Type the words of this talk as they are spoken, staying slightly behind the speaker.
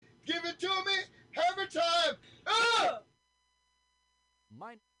to me every time.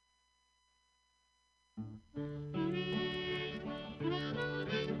 My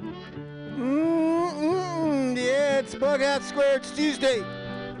Yeah, it's BughouseSquare. It's Tuesday.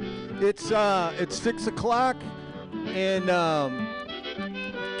 It's 6 o'clock, and God,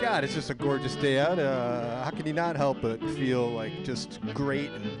 it's just a gorgeous day out. How can you not help but feel like just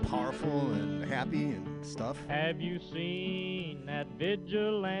great and powerful and happy and stuff? Have you seen that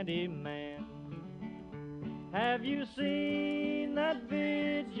vigilante man? Have you seen that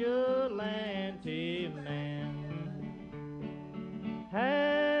vigilante man?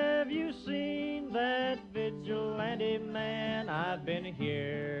 Have you seen that vigilante man? I've been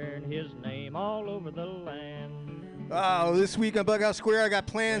hearing his name all over the land. Oh, this week on BughouseSquare, I got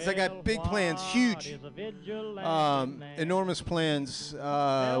plans. I got big plans, huge, enormous plans.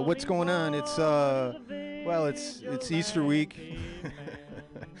 What's going on? It's Easter week.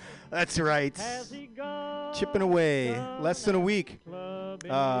 That's right. Chipping away, less than a week,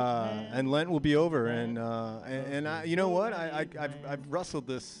 and Lent will be over. And I, you know what? I've wrestled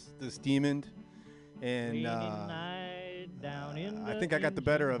this demon, and I think I got the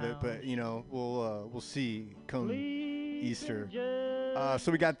better of it. But we'll see come Easter.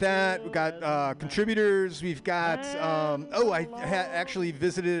 So we got that. We got contributors. We've got. I actually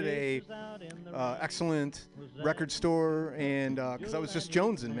visited a excellent record store, and because I was just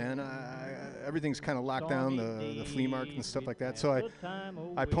jonesing, man. Everything's kind of locked down, the flea market and stuff like that. So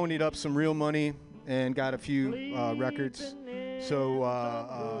I ponied up some real money and got a few records.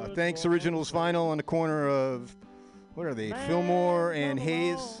 So thanks Originals Vinyl on the corner of, what are they, Fillmore and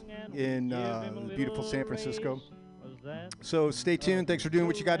Hayes in beautiful San Francisco. So stay tuned. Thanks for doing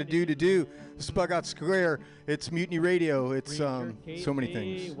what you got to do. This is BughouseSquare. It's Mutiny Radio. It's so many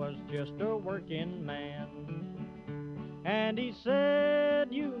things. He was just a working man. And he said,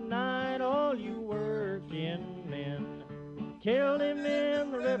 unite all you working men. Killed him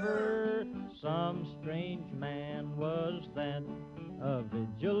in the river. Some strange man was that, a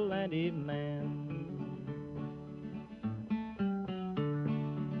vigilante man.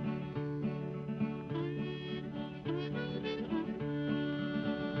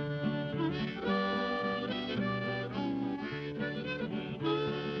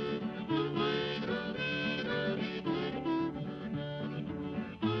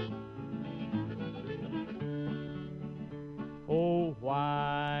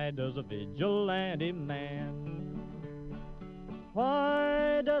 Why does a vigilante man?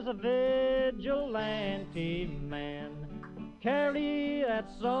 Why does a vigilante man carry that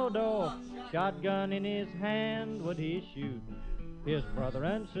sawed-off shotgun in his hand? Would he shoot his brother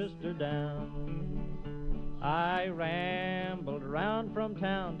and sister down? I rambled around from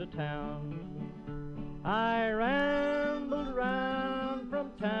town to town. I rambled around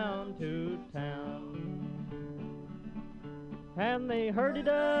from town to town. And they herded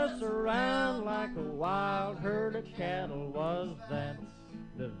us around like a wild herd of cattle. Was that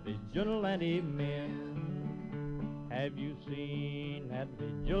the vigilante men? Have you seen that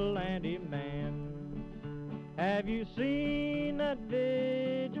vigilante man? Have you seen that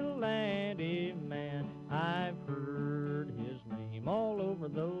vigilante man? I've heard his name all over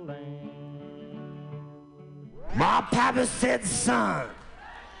the land. My papa said, son,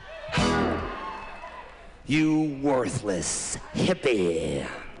 you worthless hippie,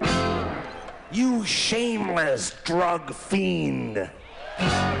 you shameless drug fiend,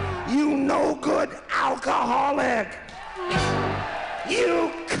 you no good alcoholic,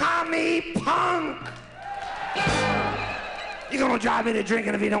 you commie punk. You're gonna drive me to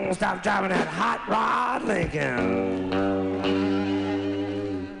drinking if you don't stop driving that hot rod Lincoln.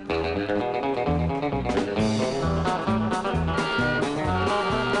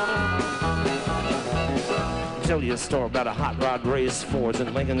 Tell you a story about a hot rod race, Fords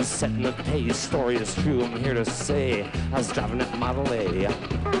and Lincoln setting the pace. Story is true, I'm here to say. I was driving that Model A.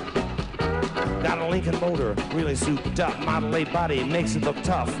 Got a Lincoln motor, really souped up. Model A body makes it look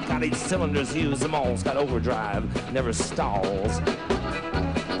tough. Got 8 cylinders, use them all. Got overdrive, never stalls.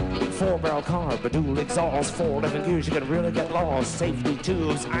 4-barrel carb, a dual exhaust, 4 11 gears, you can really get lost. Safety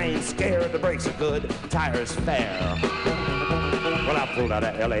tubes, I ain't scared. The brakes are good, tires fair. Well, I pulled out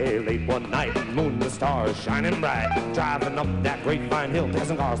of L.A. late one night, moon and the stars shining bright, driving up that grapevine hill,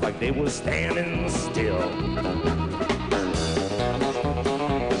 passing cars like they was standing still.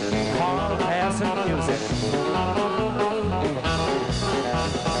 Car passing music.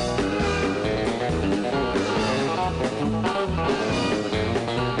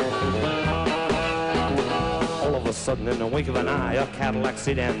 All of a sudden, in the wink of an eye, a Cadillac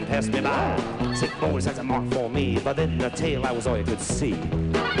sedan passed me by. Sick boys had a mark for me, but in the tail I was all you could see.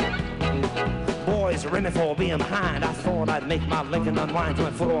 boys ready for being behind. I thought I'd make my Lincoln unwind to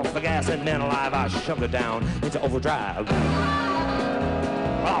my foot off the gas, and man alive, I shoved it down into overdrive.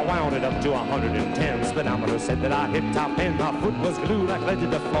 Well, I wound it up to 110. Speedometer said that I hit top end. My foot was glued like lead to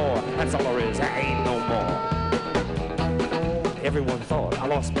the floor. That's all there is, there ain't no more. Everyone thought I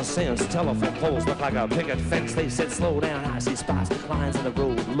lost my sense. Telephone poles looked like a picket fence. They said slow down, I see spots. Lines in the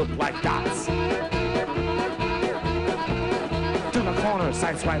road look like dots. To the corner,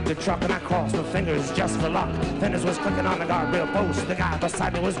 sideswiped the truck, and I crossed my fingers just for luck. Fenders was clicking on the guardrail post. The guy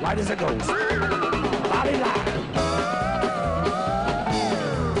beside me was white as a ghost. Bobby Lie.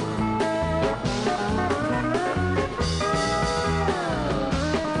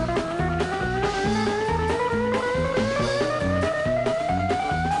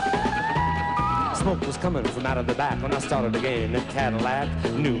 Smoke was coming from out of the back when I started again. The Cadillac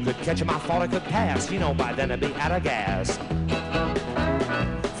knew could catch him. I thought I could pass. You know, by then I'd be out of gas.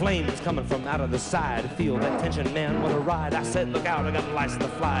 Flames coming from out of the side. Feel that tension, man, what a ride. I said, look out, I got a license to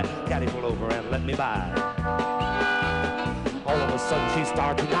fly. Caddy pulled over and let me by. All of a sudden she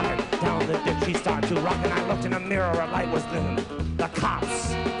started to knock. Down the ditch she started to rock. And I looked in the mirror, a light was gleaming. The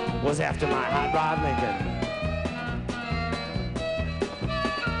cops was after my hot rod Lincoln.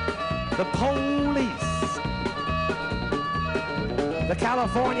 The police, the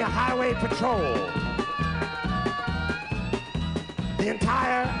California Highway Patrol, the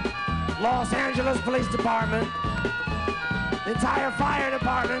entire Los Angeles Police Department, the entire fire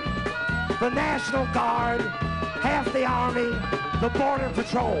department, the National Guard, half the Army, the Border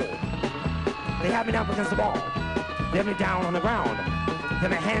Patrol. They had me down against the wall. They had me down on the ground. Then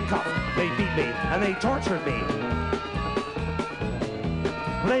they handcuffed, they beat me, and they tortured me.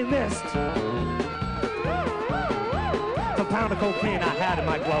 They missed the pound of cocaine I had in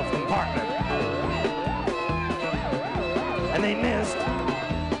my glove compartment. And they missed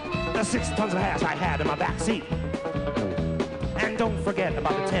the 6 tons of hash I had in my back seat. And don't forget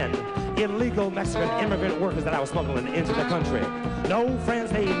about the 10 illegal Mexican immigrant workers that I was smuggling into the country. No,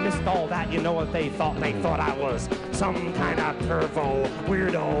 friends, they missed all that. You know what they thought? They thought I was some kind of pervo,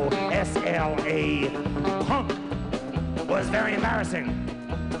 weirdo, SLA punk. It was very embarrassing.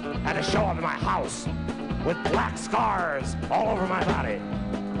 Had to show up in my house with black scars all over my body.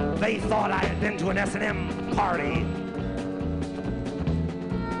 They thought I had been to an S&M party.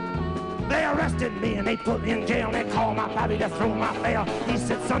 They arrested me and they put me in jail and they called my pappy to throw my bail. He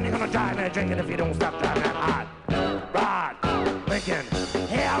said, son, you're gonna drive me drinking if you don't stop driving that hot rod Lincoln.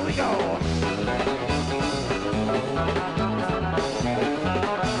 Here we go.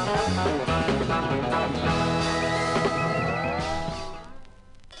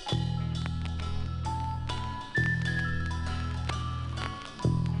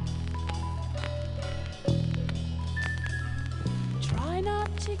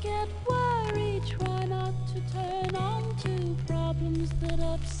 Get worried, try not to turn on to problems that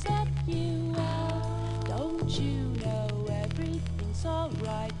upset you. Don't you know everything's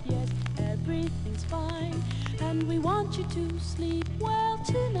alright? Yes, everything's fine, and we want you to sleep well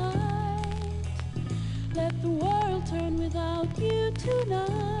tonight. Let the world turn without you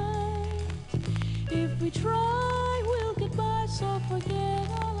tonight. If we try, we'll get by, so forget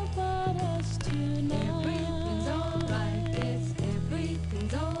all about us tonight. Everything's alright, yes,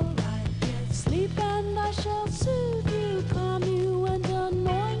 everything's alright, yes. Sleep and I shall soothe you, calm you and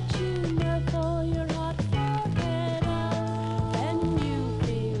anoint you, therefore your hot forehead out. Then you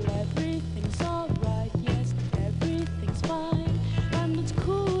feel everything's alright, yes, everything's fine, and it's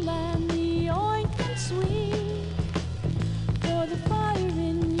cool and the ointment sweet for the fire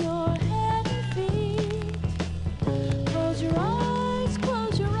in your head and feet. Close your eyes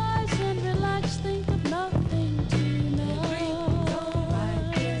and relax, think of nothing tonight. Everything's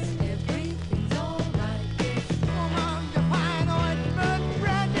alright, yes, everything's alright, yes. Among the fine ointment,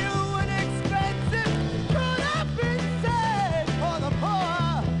 brand new and expensive, could have been saved for the poor.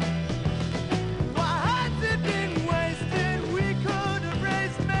 Why has it been wasted? We could have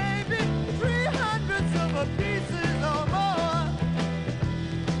raised maybe 300 silver pieces or more.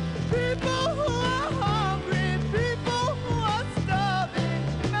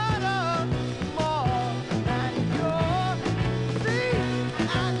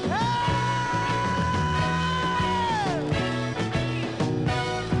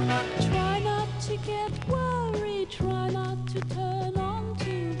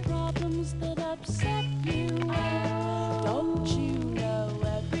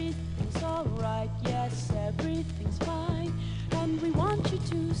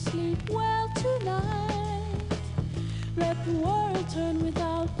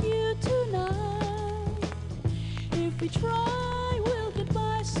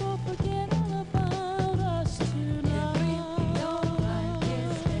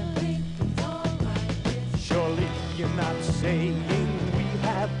 saying we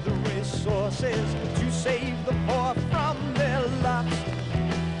have the resources to save the poor from their lot.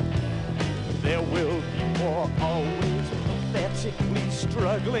 There will be more, always pathetically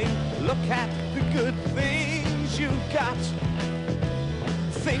struggling. Look at the good things you've got.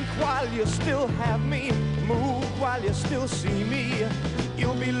 Think while you still have me, move while you still see me.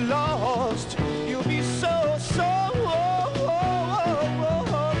 You'll be lost, you'll be so sorry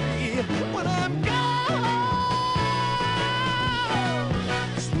when I'm gone.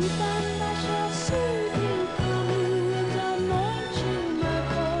 Sleep and I shall soothe you, cool and anoint you,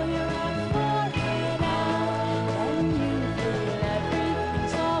 for your forehead out. Then you feel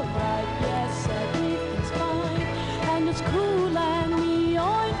everything's alright, yes, everything's fine, and it's cool and the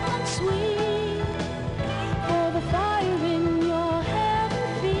ointment sweet, for the fire in your head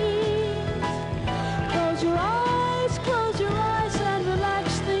and feet.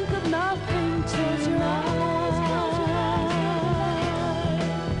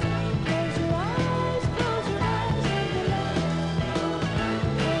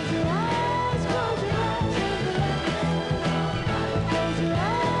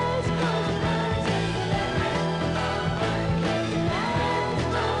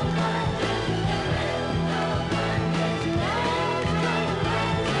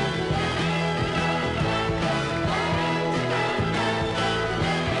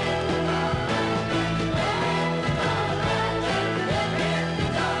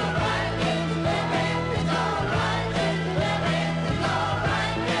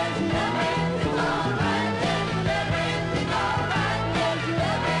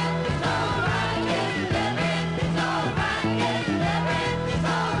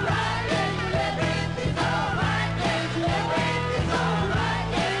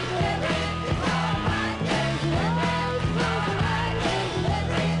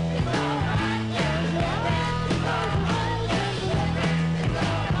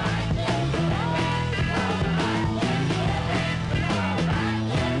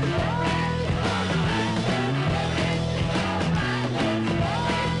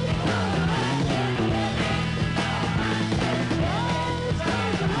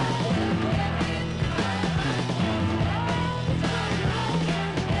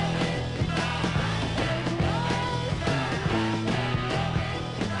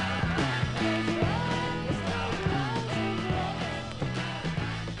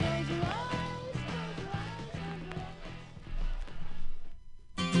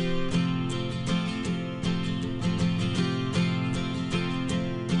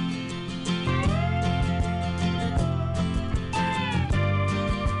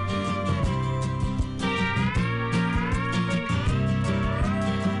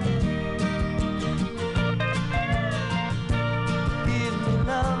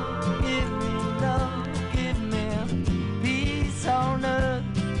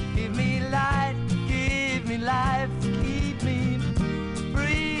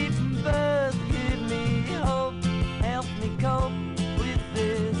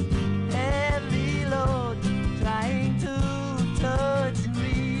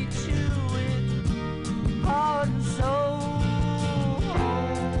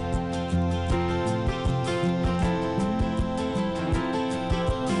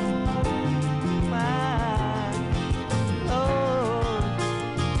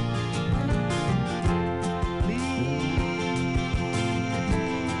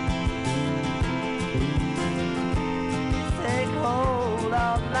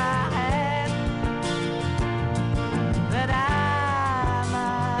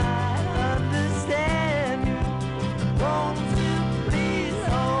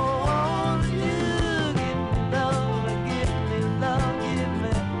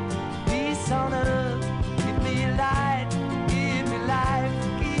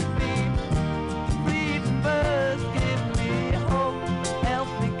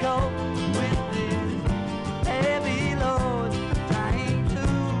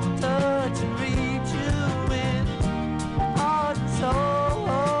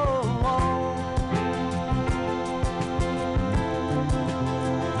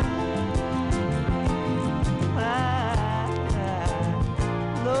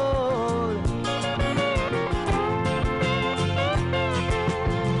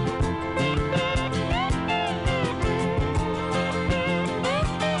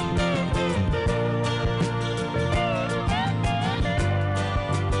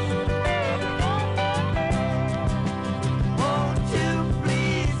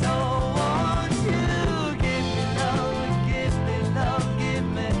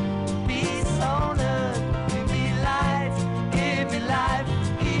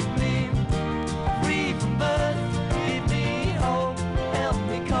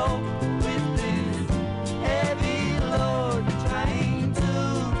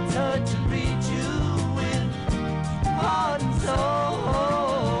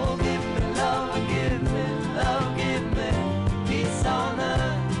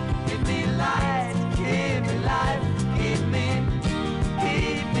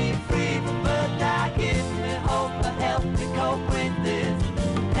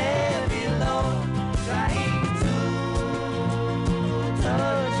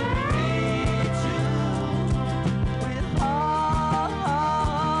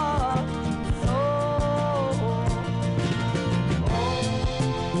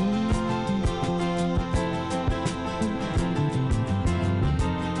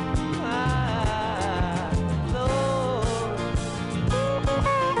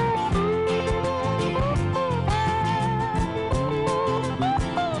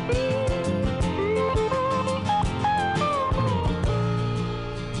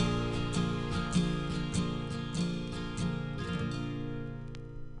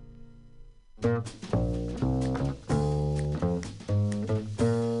 Step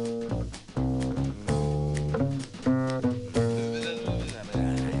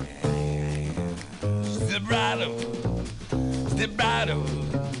right up, step right up,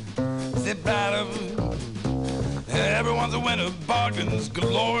 step right up. Everyone's a winner, bargains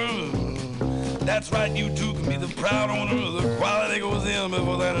galore. That's right, you too can be the proud owner. The quality goes in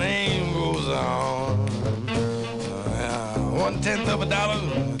before that name goes on. 1/10 of a dollar,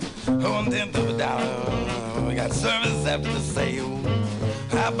 1/10 of a dollar. We got service after the sale.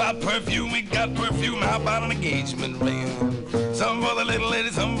 How about perfume? We got perfume. How about an engagement ring? Some for the little lady,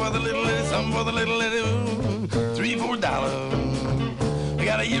 some for the little lady, some for the little lady. $3, $4. We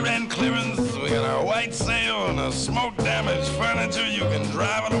got a year-end clearance. We got our white sale and a smoke-damaged furniture. You can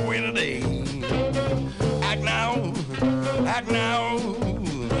drive it away today. Act now, act now.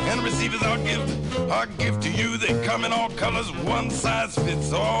 And receive is our gift to you. They come in all colors, one size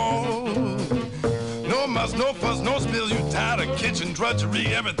fits all. No muss, no fuss, no spills. You tired of kitchen drudgery?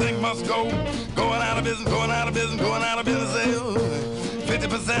 Everything must go. Going out of business, going out of business, going out of business.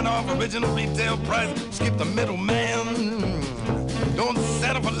 50% off original retail price. Skip the middleman. Don't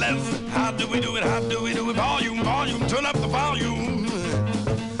settle for less. How do we do it? How do we do it? Volume, volume. Turn up the volume.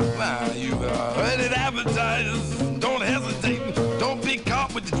 Now you are ready to advertise. Don't hesitate. Don't be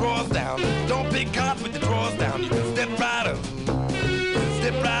caught with the drawers down. Don't be caught with the drawers down. You can step right up.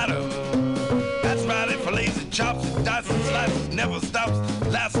 Step right up. That's right, it fillets and chops and dices and slices, never stops,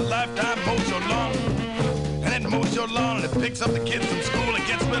 lasts a lifetime, mows your lawn. And it mows your lawn and it picks up the kids from school. It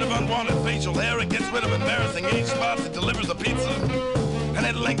gets rid of unwanted facial hair. It gets rid of embarrassing age spots. It delivers a pizza and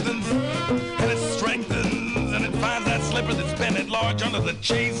it lengthens and it strengthens and it finds that slipper that's been at large under the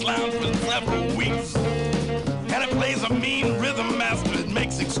chaise lounge for several weeks. And it plays a mean rhythm master. It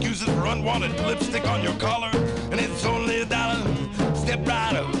makes excuses for unwanted lipstick on your collar. And it's only $1. Step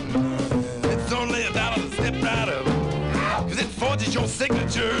right up. It's only $1 to step right up. Cause it forges your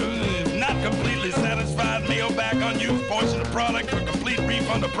signature. Not completely satisfied. Mail back unused portion of product for complete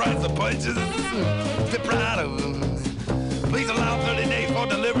refund of price of purchase. Step right up. Please allow 30 days for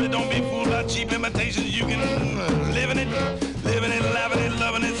delivery. Don't be fooled by cheap imitations. You can live in it, laughing it,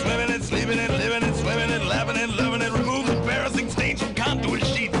 loving it, swimming it, sleeping it, living it, swimming it, laughing it, loving it. Remove embarrassing stains from contour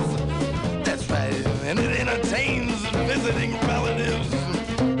sheets. That's right. And it entertains visiting relatives.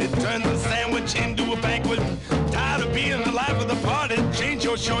 It turns a sandwich into a banquet. Tired of being the life of the party? Change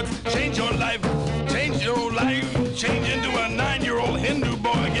your shorts, change your life, change your life. Change into a 9-year-old Hindu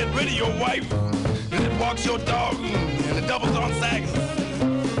boy. Get rid of your wife. And it walks your dog. And it doubles on sacks.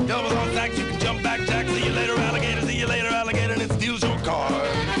 Doubles on sacks. You can jump back, Jack. See you later, alligator. See you later, alligator. And it steals your car.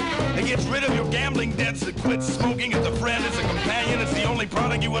 It gets rid of your gambling debts. It quits smoking. It's a friend. It's a companion. It's the only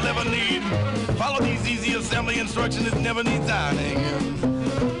product you will ever need. Follow these easy assembly instructions. It never needs ironing.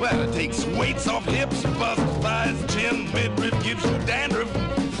 Well, it takes weights off hips, bust, thighs, chin, midriff, gives you dandruff,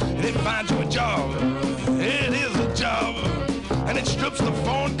 and it finds you a job. It is a job. And it strips the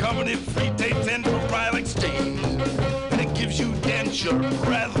phone company free tape 10 for file exchange. And it gives you denture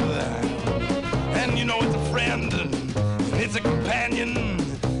breath. And you know it's a friend, and it's a companion,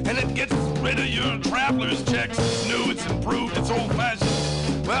 and it gets rid of your traveler's checks. It's new, it's improved, it's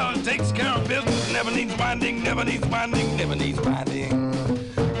old-fashioned. Well, it takes care of business, never needs winding, never needs winding, never needs winding.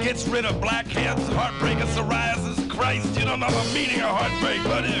 Gets rid of blackheads, heartbreak, and psoriasis. Christ, you don't know the meaning of heartbreak,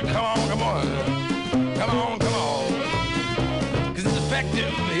 buddy. Come on, come on. Come on, come on. Cause it's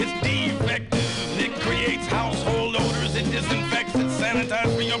effective, it's defective. It creates household odors, it disinfects, it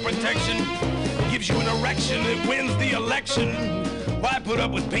sanitizes for your protection. It gives you an erection, it wins the election. Why put up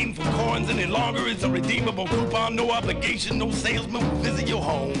with painful corns any longer? It's a redeemable coupon, no obligation, no salesman will visit your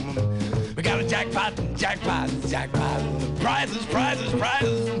home. We got a jackpot, jackpot, jackpot. Prizes, prizes,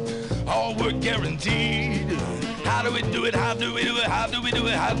 prizes. All work guaranteed. How do we do it? How do we do it? How do we do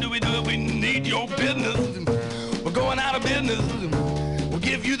it? How do we do it? We need your business. We're going out of business. We'll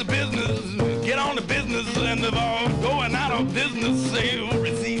give you the business. Get on the business and of our going out of business sale.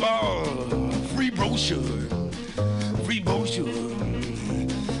 Receive our free brochure. Free brochure.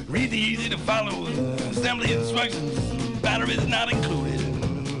 Read the easy to follow assembly instructions. Batteries not included.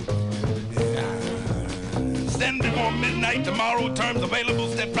 Send before midnight tomorrow. Terms available.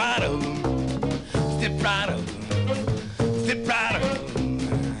 Step right up. Step right up. Step right up.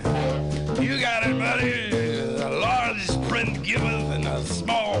 You got it, buddy. A large print giveth and a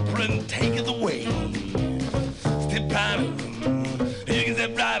small print taketh away. Step right up. You can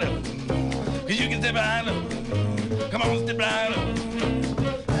step right up. You can step right up. Come on, step right up.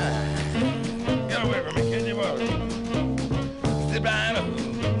 Get away from me, kid. You are. Step right up.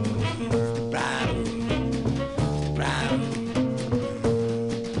 Step right up. Step right up.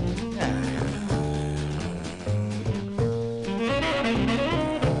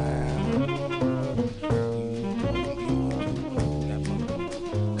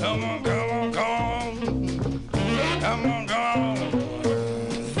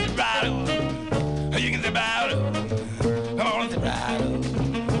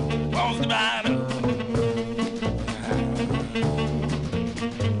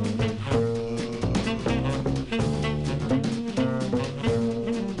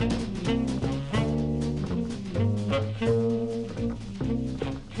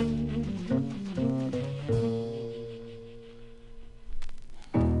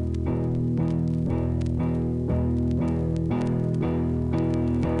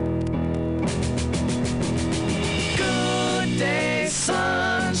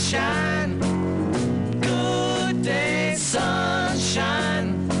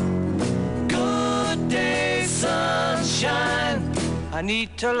 I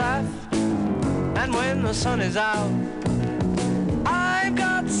need to laugh, and when the sun is out, I've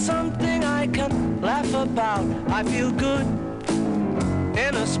got something I can laugh about. I feel good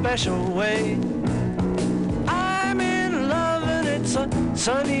in a special way. I'm in love and it's a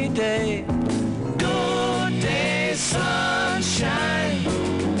sunny day. Good day, sunshine.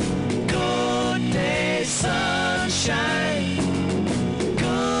 Good day, sunshine.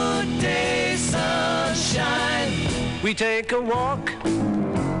 Good day, sunshine. We take a walk,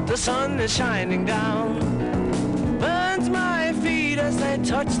 the sun is shining down, burns my feet as they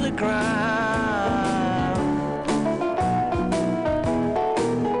touch the ground.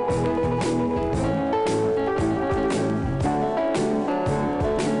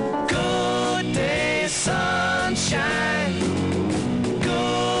 Good day, sunshine.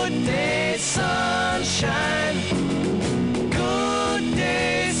 Good day, sunshine. Good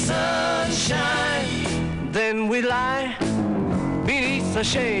day, sunshine. Then we lie beneath a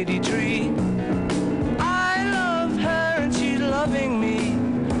shady tree. I love her and she's loving me.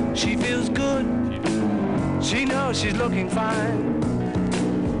 She feels good, she knows she's looking fine.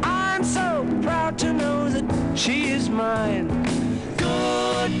 I'm so proud to know that she is mine.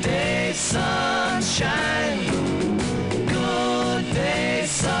 Good day, sunshine. Good day,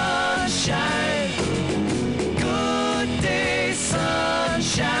 sunshine. Good day,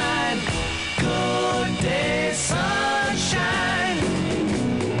 sunshine. Good day, sunshine.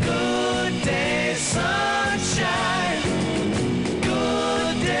 Good day, sunshine.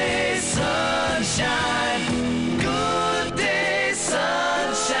 Good day, sunshine. Good day,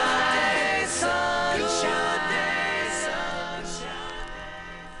 sunshine. Sunshine.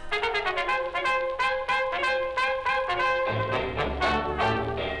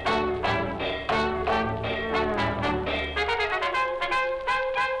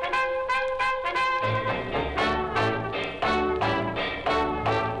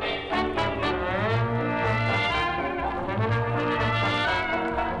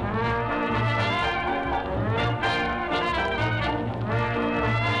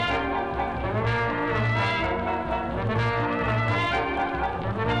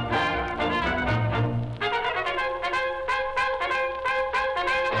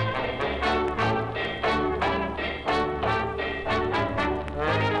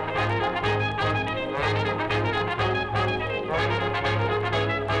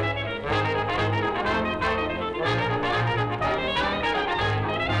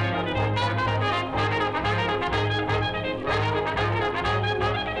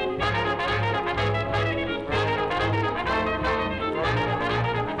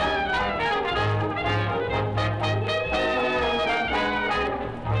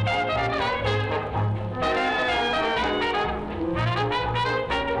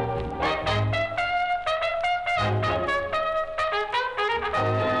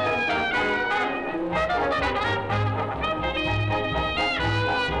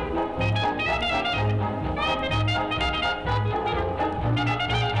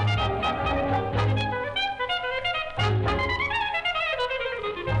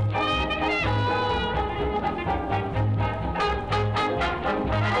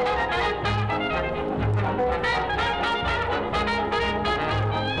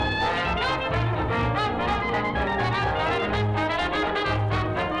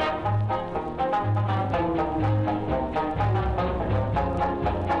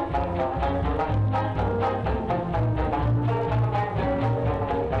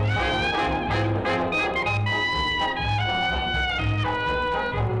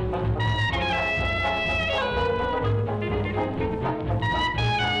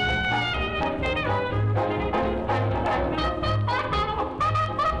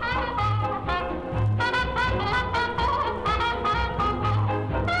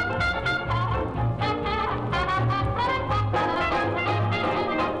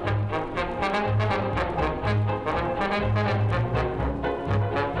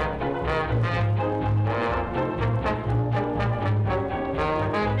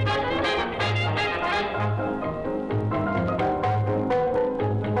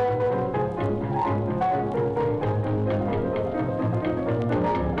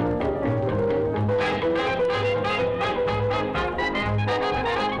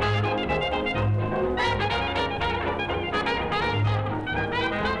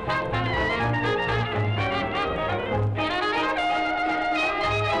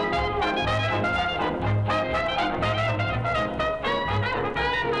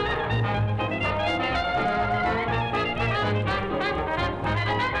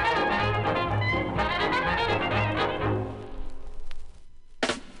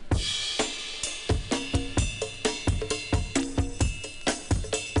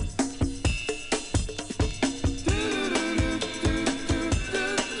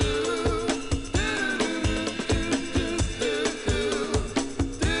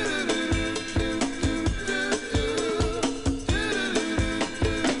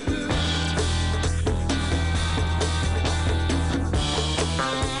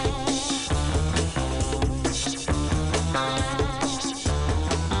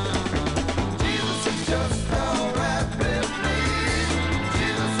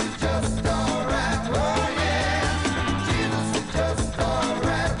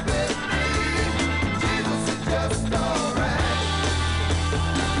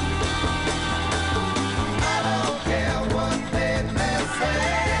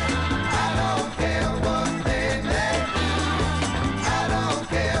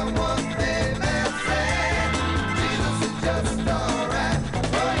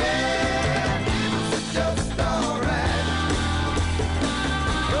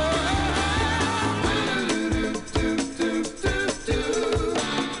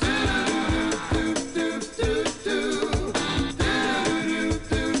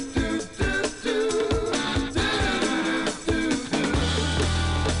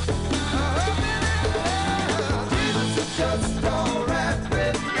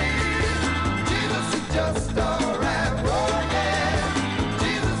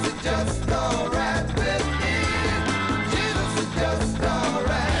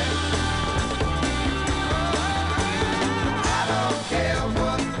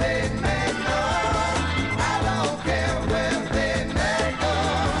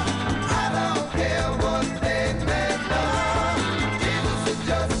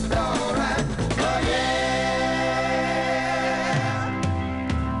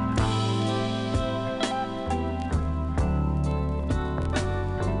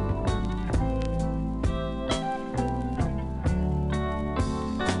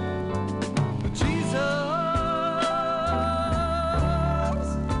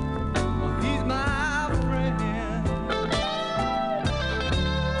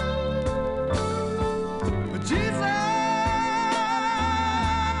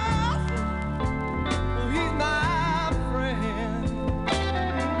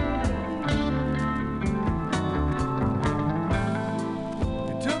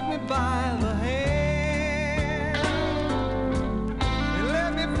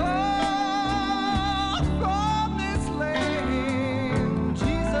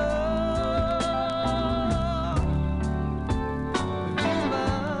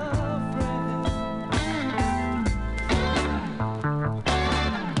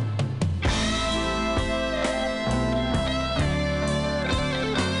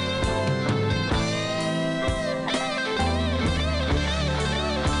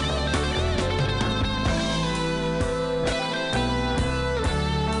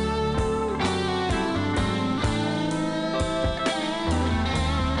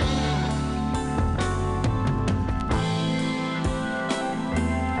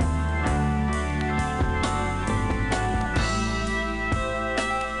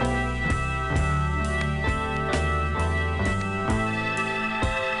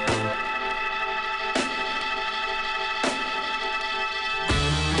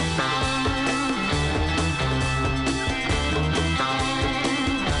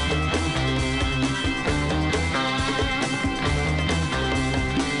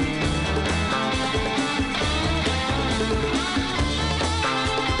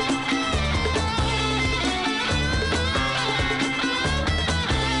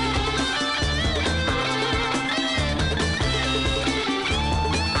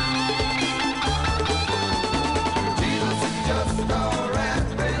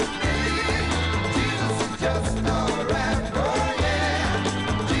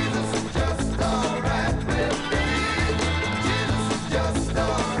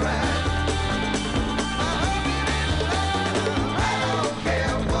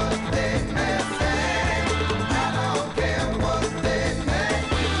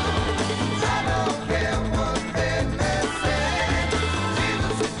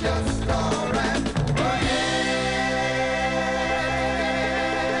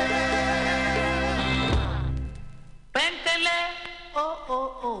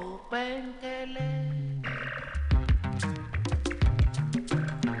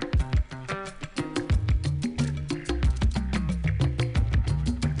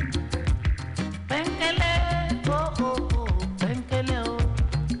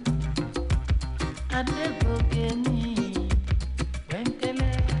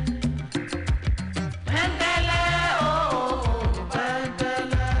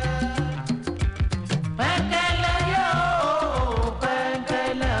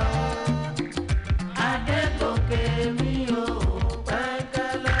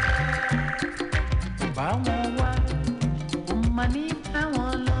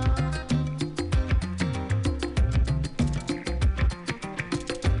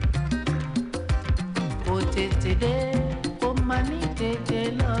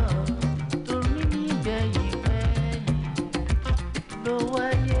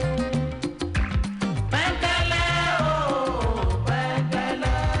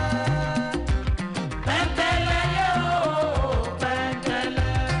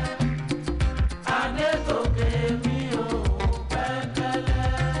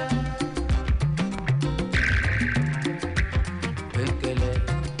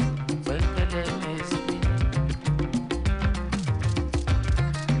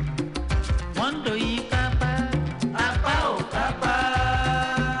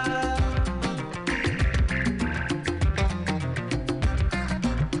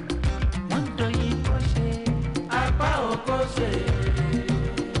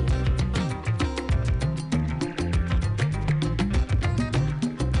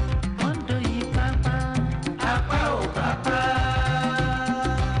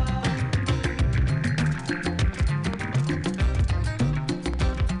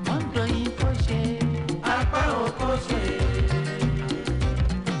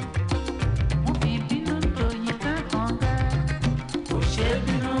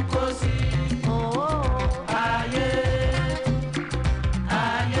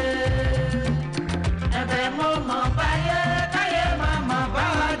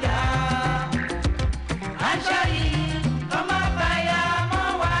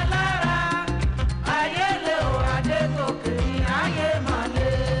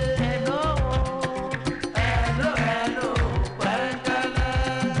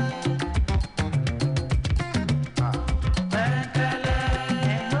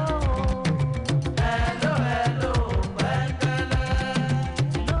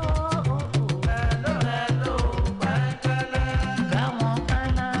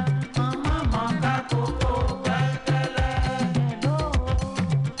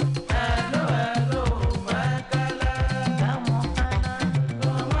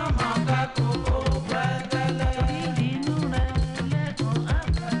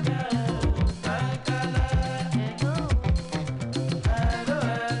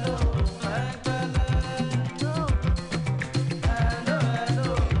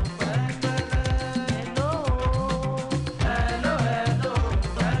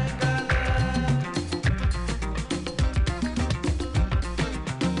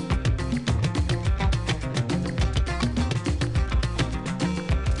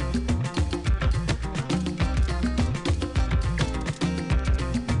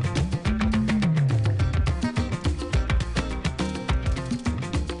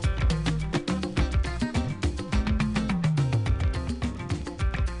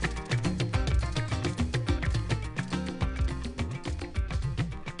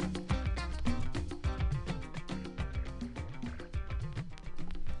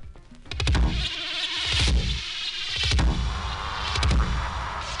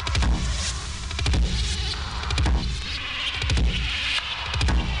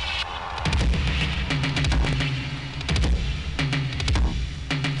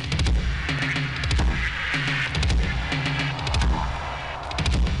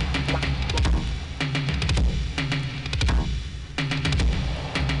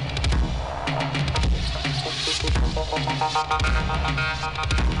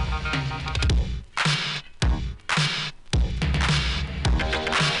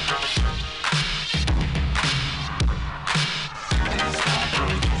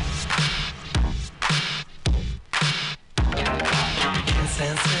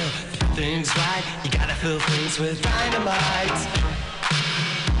 things right. You gotta fill things with dynamite.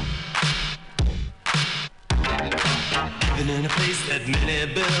 Living in a place that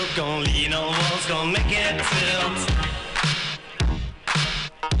many built, gonna lean on walls, gonna make it tilt.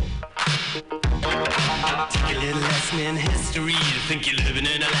 Take a little lesson in history. You think you're living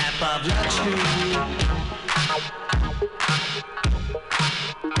in a lap of luxury,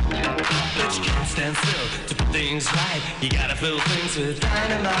 but you can't stand still to put things right. You gotta fill things with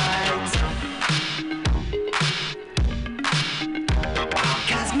dynamite.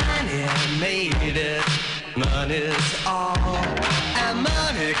 Cause money made it, money's all, and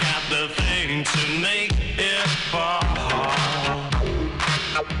money got the thing to make it fall.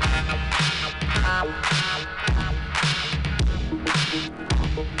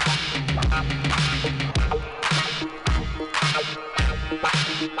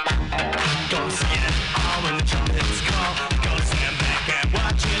 Go see it all when the trumpets call. Go stand back and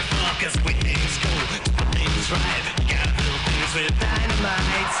watch it fall. Cause when things go, to put things right, you gotta fill things with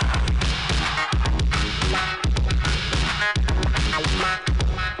dynamite.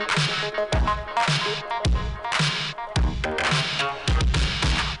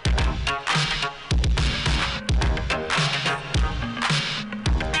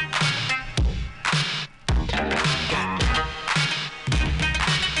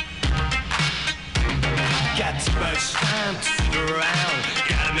 Got too much time to sit around.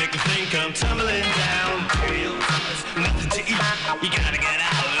 Gotta make the thing come tumbling down. There's nothing to eat. You gotta get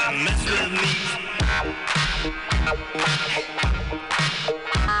out and mess with me.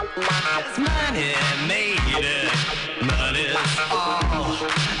 Cause money made it, money's all,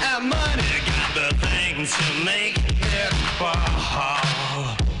 and money got the things to make it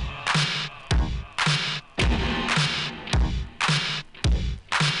fall.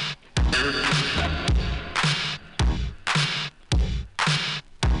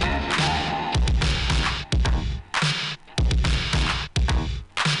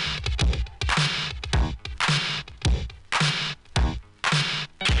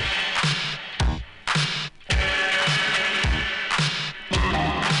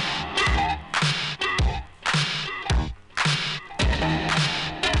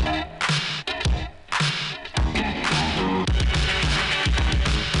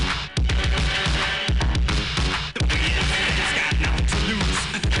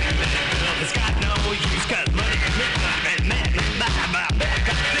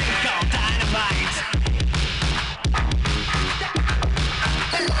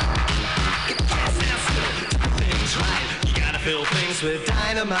 Fill things with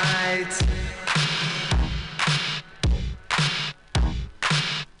dynamite.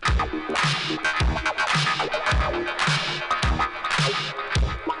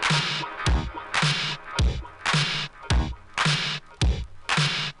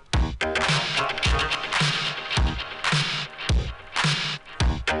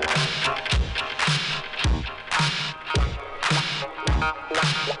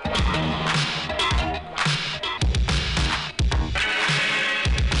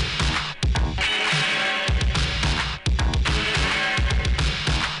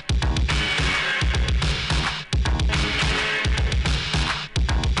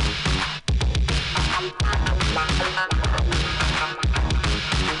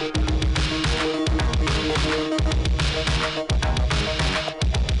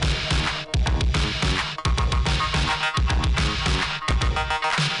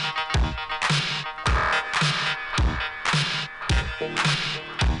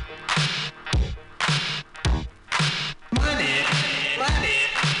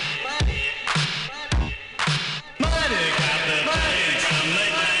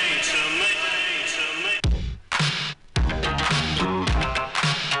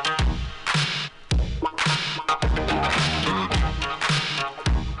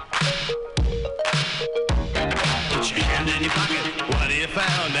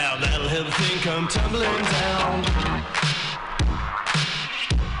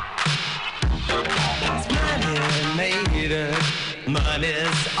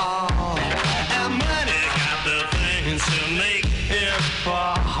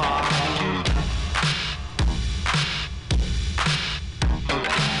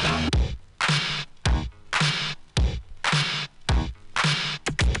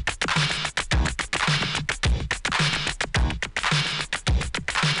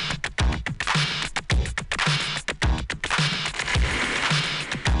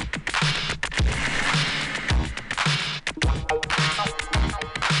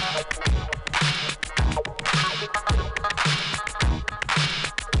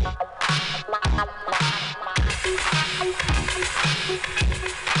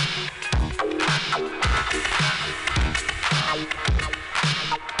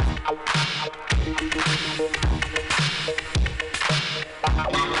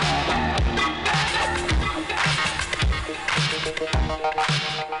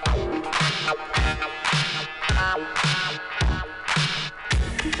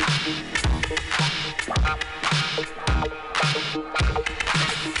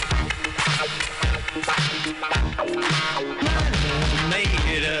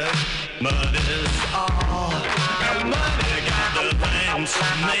 Money's all, and money got the thing to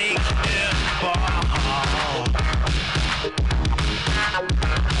make it fall.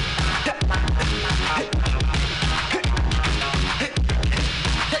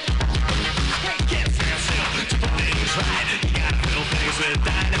 Can't stand still to put things right. You gotta fill things with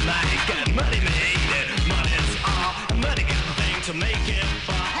dynamite. Got money made it, money's all, and money got the thing to make it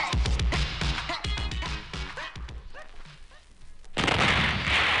fall.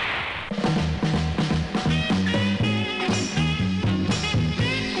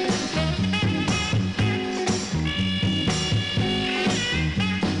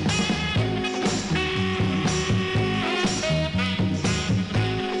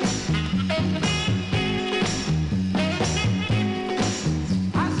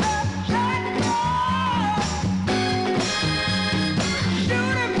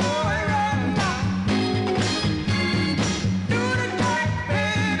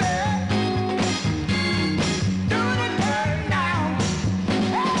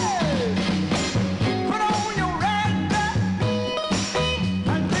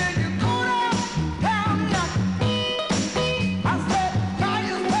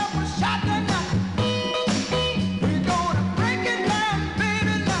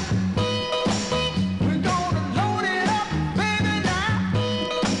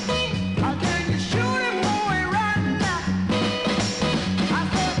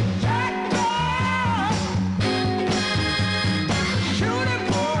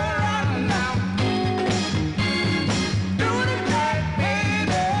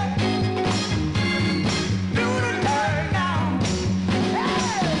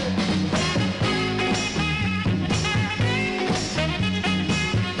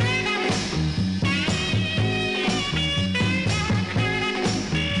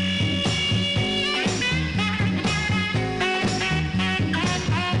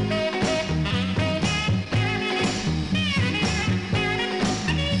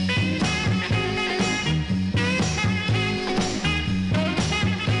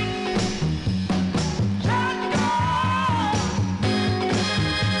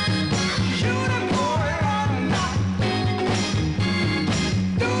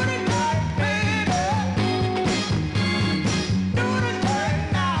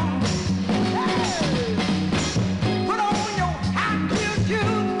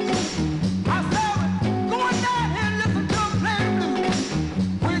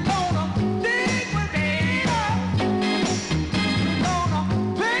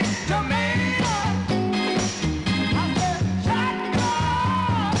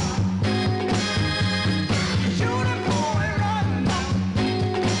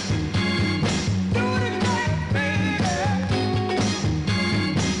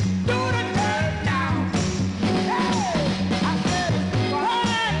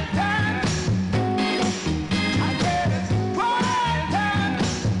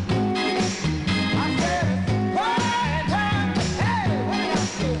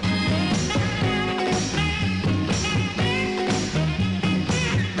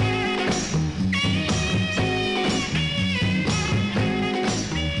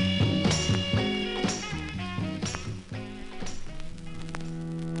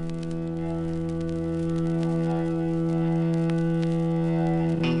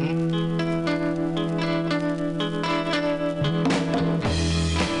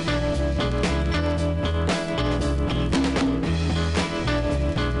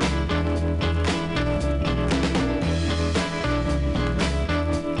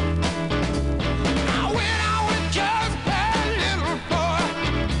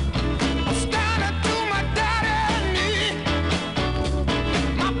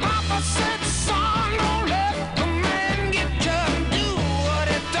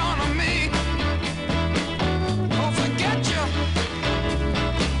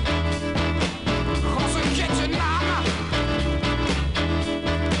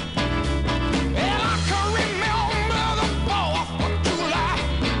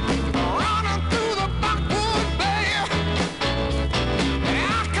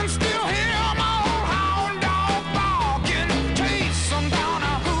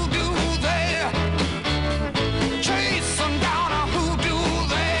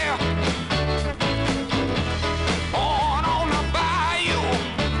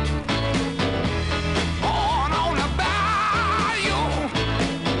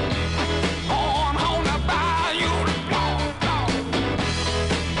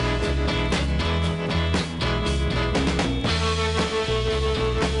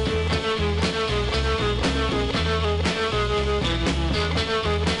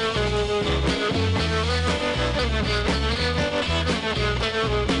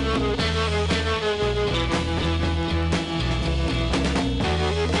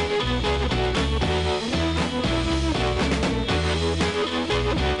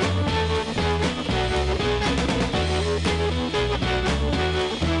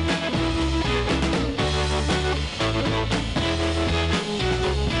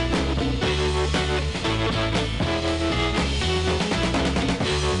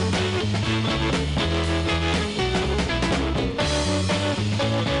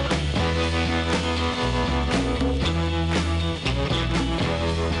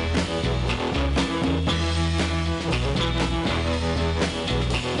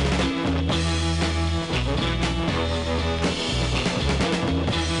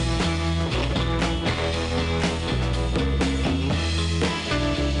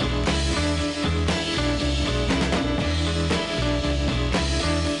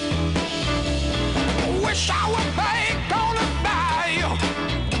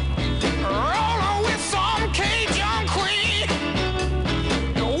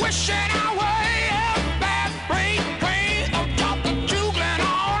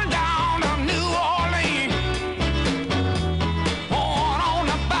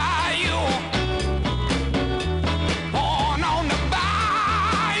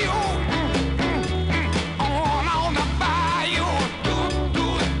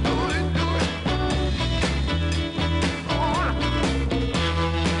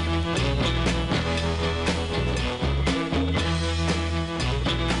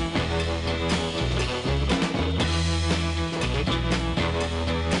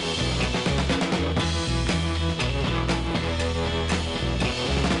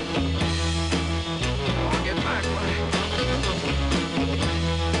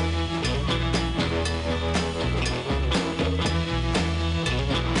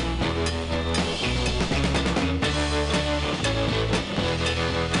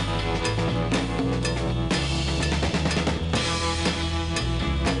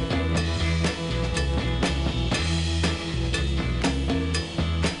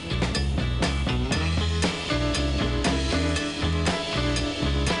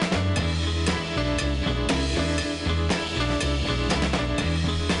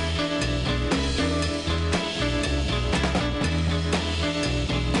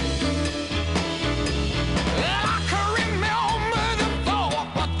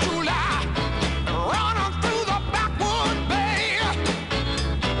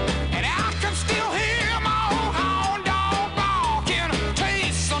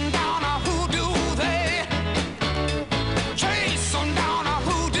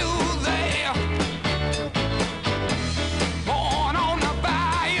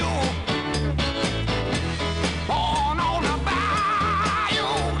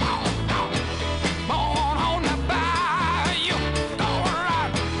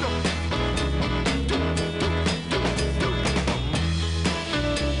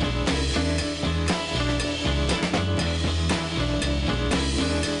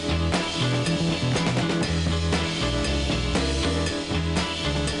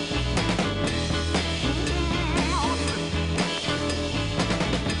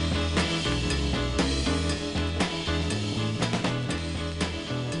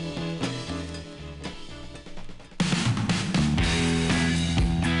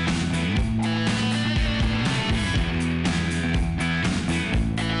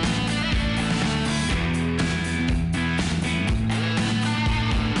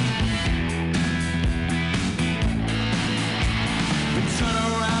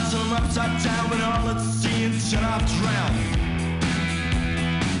 down, but all at sea until I drown.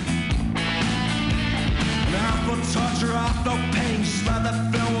 Now for torture, I felt pain, just like that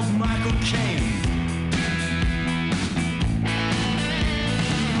film of Michael Caine.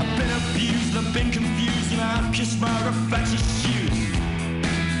 I've been abused, I've been confused, and I've kissed my reflection's shoes.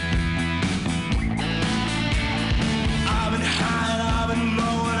 I've been high and I've been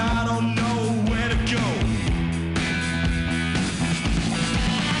low, and I don't know where to go.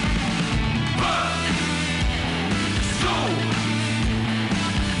 Work, school,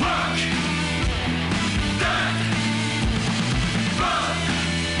 work, death. Work,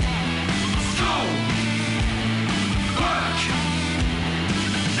 school, work,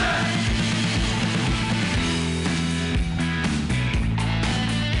 death.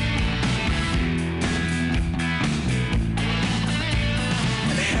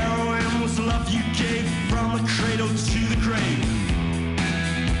 And heroin was the love you gave from the cradle to the grave.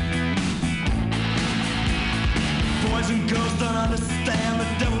 Boys and girls don't understand, the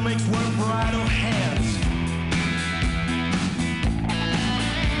devil makes work for idle hands.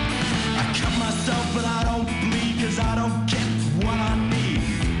 I cut myself but I don't bleed, cause I don't get what I need.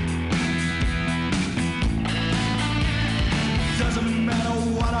 Doesn't matter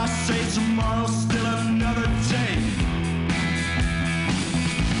what I say, tomorrow's still another day.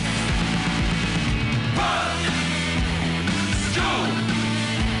 Work, school,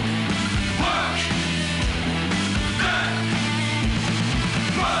 work, death.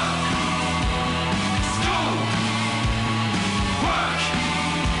 Work, school, work,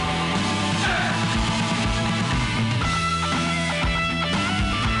 death.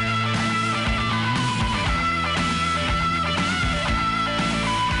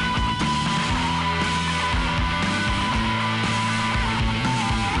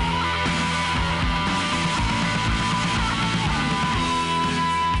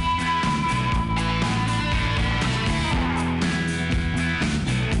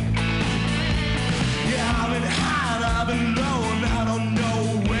 Yeah, I've been high and I've been low, and I don't know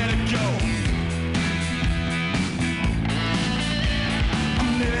where to go. I'm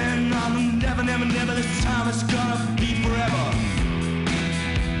living on the never, never, never. This time it's gonna be forever.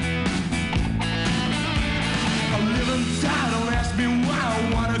 I live and die, don't ask me why.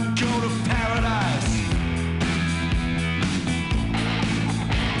 I wanna go to paradise.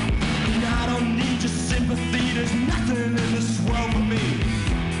 And I don't need your sympathy, there's nothing in this world for me.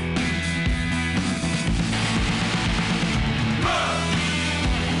 Work,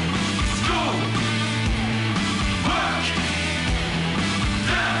 school, work,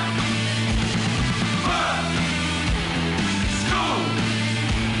 death. Work, school,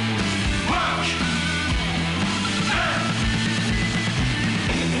 work, death.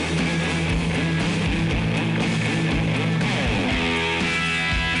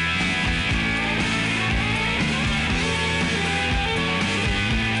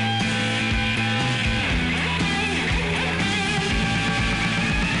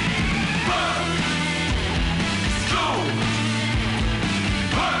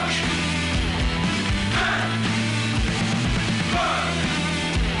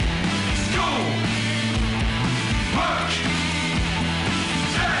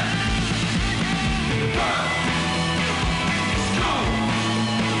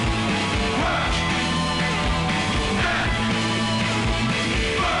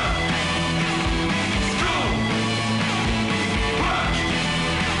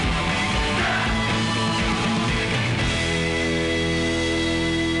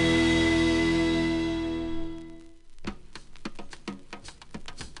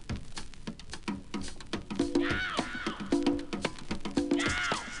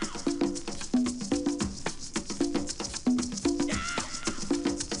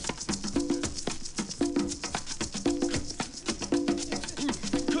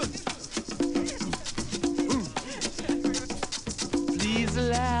 Please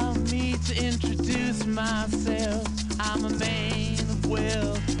allow me to introduce myself. I'm a man of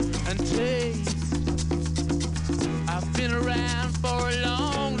wealth and taste. I've been around for a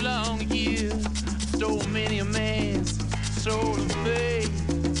long, long year. Stole many a man's soul of faith.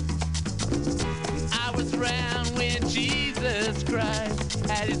 I was around when Jesus Christ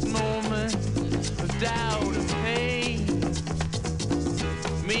had his moment of doubt and pain.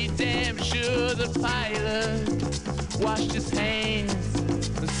 Made damn sure the pilot washed his hands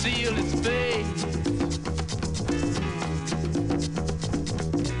and sealed his face.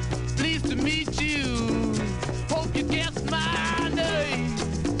 Pleased to meet you, hope you guessed my name.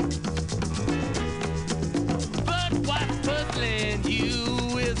 But what's puzzling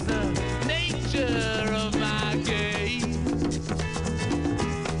you is the nature of my game.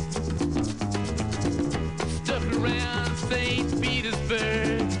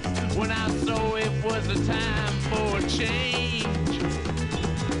 change.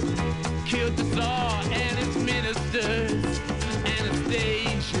 Killed the Tsar and its ministers.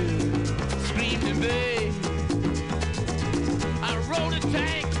 Anastasia screamed in vain. I rode a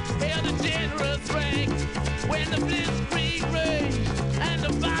tank, held a generous rank when the blitzkrieg raged and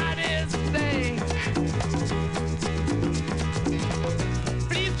the bodies stank.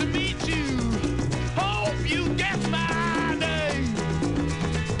 Pleased to meet you. Hope you guess my name.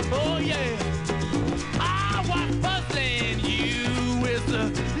 Oh yeah. I was puzzling you with the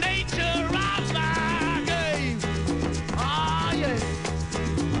nature of my game. Oh yeah.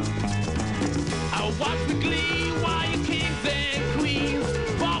 I watch with glee while your kings and queens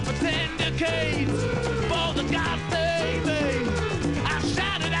fought for 10 decades for the gods they made. I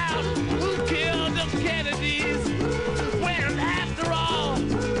shouted out, who killed the Kennedys? When after all,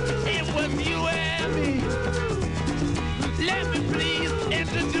 it was you and me. Let me please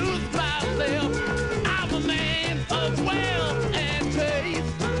introduce myself. I'm a man of wealth and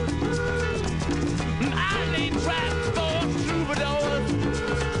taste. I lay traps for troubadours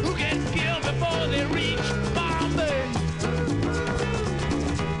who get killed before they reach Bombay.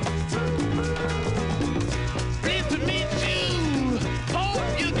 Pleased to meet you. Hope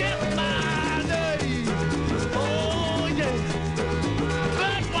you get my name. Oh yeah.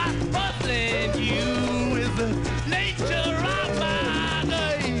 But what's puzzling you is the nature of my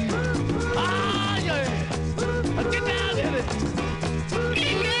name. Ah yeah. Get down in it.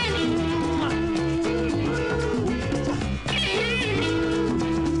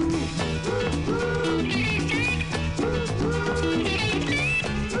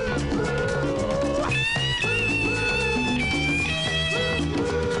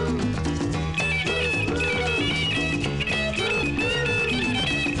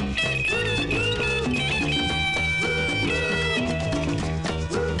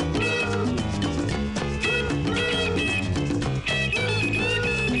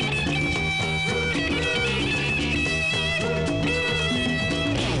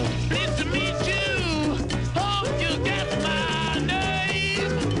 Pleased to meet you. Hope you get my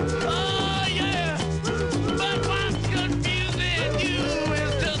name. Oh yeah. But what's confusing you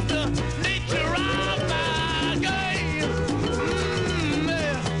is just the nature of my game.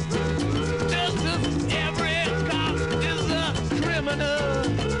 Yeah. Just as every cop is a criminal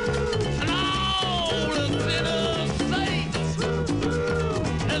and all the sinners saints.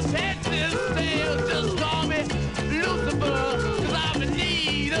 As Texas says, just call me Lucifer, 'cause I'm in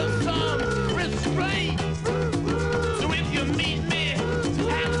need of some restraint. So if you meet me,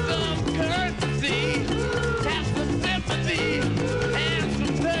 have some courtesy, have some sympathy, and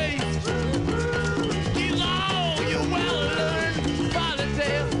some taste. Use all your well-learned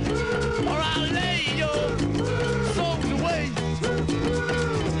politics, or I'll lay your soul to waste.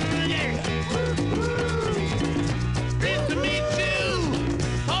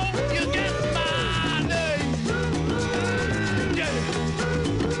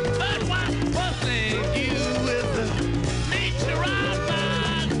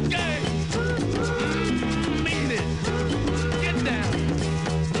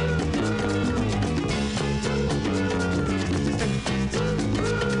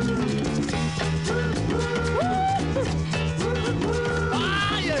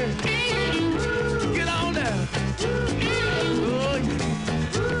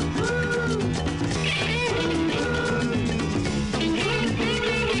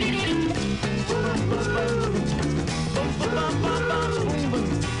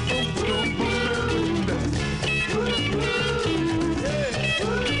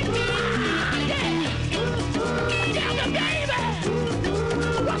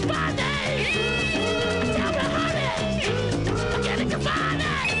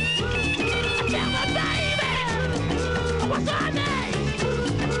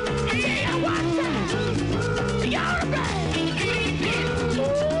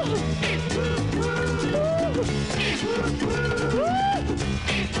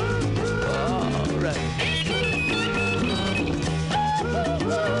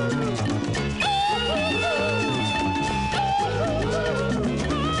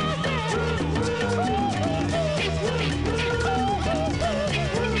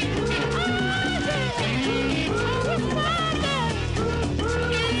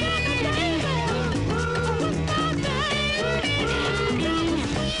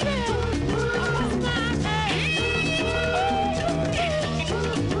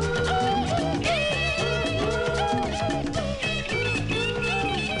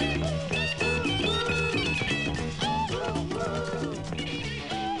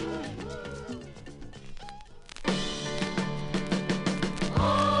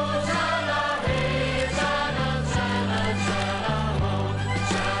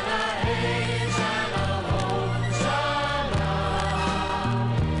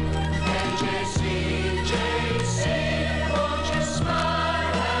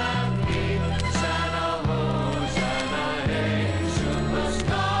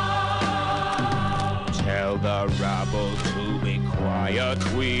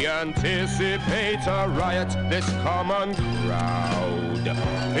 We anticipate a riot. This common crowd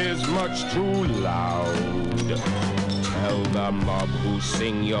is much too loud. Tell the mob who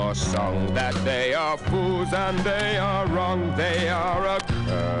sing your song that they are fools and they are wrong. They are a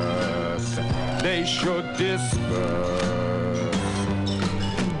curse. They should disperse.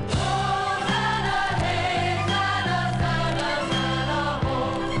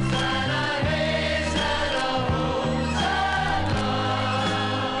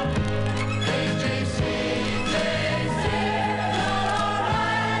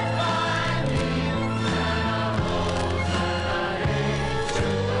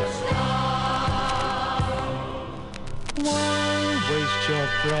 Your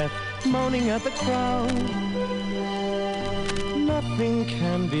breath moaning at the crowd. Nothing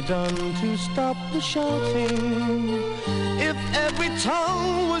can be done to stop the shouting. If every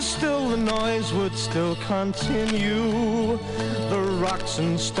tongue was still, the noise would still continue. The rocks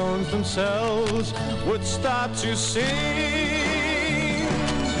and stones themselves would start to sing.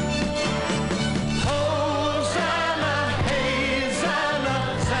 Hosanna, hey,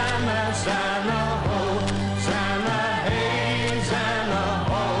 Zanna, Zanna, Zanna.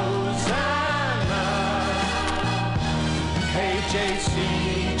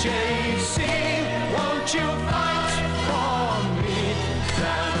 JC, won't you fight for me?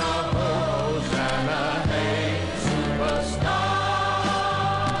 Zanna, Hosanna, hey, superstar.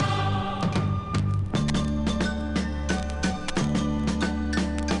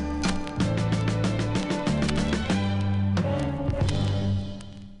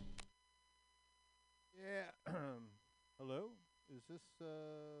 Yeah. Hello? Is this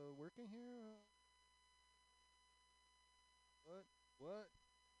working here? What?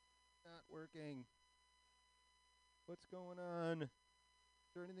 Not working. What's going on? Is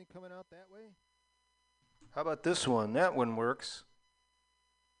there anything coming out that way? How about this one? That one works.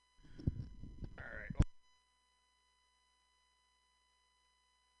 All right.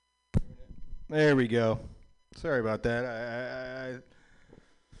 There we go. Sorry about that. I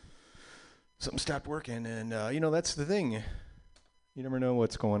something stopped working, and that's the thing. You never know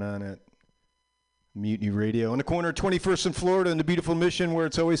what's going on at Mutiny Radio. On the corner of 21st and Florida in the beautiful Mission, where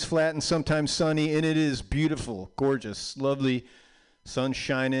it's always flat and sometimes sunny, and it is beautiful, gorgeous, lovely, sun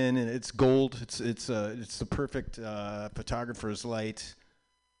shining, and it's gold. It's the perfect photographer's light.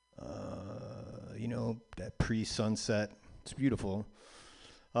 That pre-sunset. It's beautiful.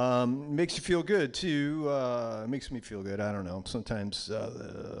 Makes you feel good too. Makes me feel good. I don't know. Sometimes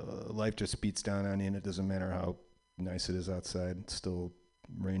life just beats down on you, and it doesn't matter how nice it is outside. It's still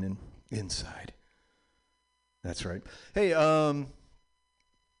raining inside. That's right. Hey,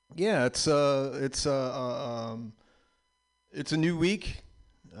 it's a new week.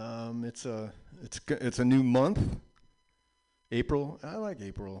 It's a new month. April. I like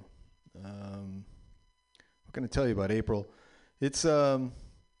April. What can I tell you about April? It's my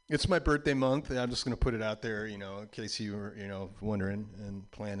birthday month. I'm just going to put it out there, in case you were, wondering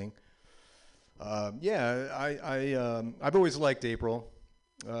and planning. I've always liked April.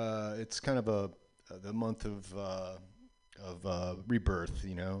 It's kind of the month of rebirth,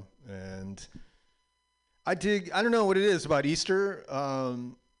 and I don't know what it is about Easter.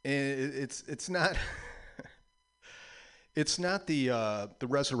 And it's not it's not the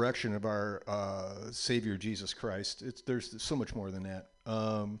resurrection of our Savior Jesus Christ. There's so much more than that.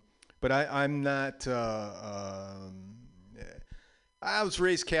 But I'm not. I was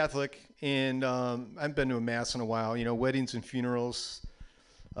raised Catholic, and I haven't been to a mass in a while. Weddings and funerals.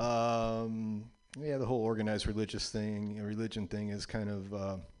 The whole organized religion thing is kind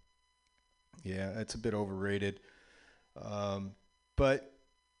of, it's a bit overrated. But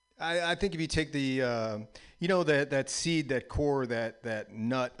I think if you take the, that seed, that core, that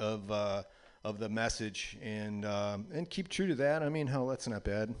nut of the message, and keep true to that. I mean, hell, that's not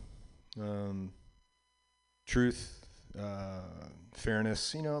bad. Truth,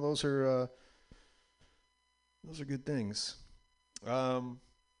 fairness, those are good things.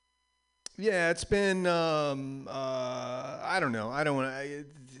 It's been, I don't know. I don't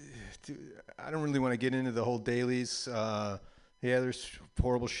really want to get into the whole dailies. There's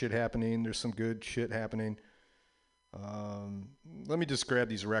horrible shit happening. There's some good shit happening. Let me just grab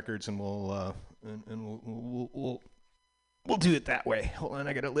these records and we'll do it that way. Hold on,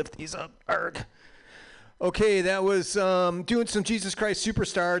 I gotta lift these up. Arg. Okay, that was doing some Jesus Christ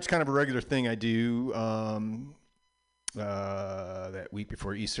Superstar. It's kind of a regular thing I do that week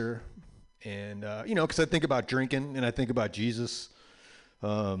before Easter. And, because I think about drinking and I think about Jesus.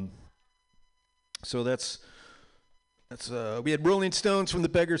 So that's we had Rolling Stones from the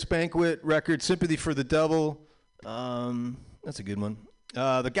Beggar's Banquet record, Sympathy for the Devil. That's a good one.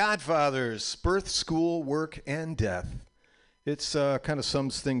 The Godfathers, Birth, School, Work, and Death. It's kind of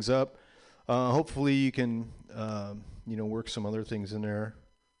sums things up. Hopefully you can, work some other things in there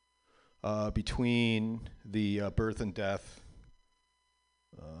between the birth and death.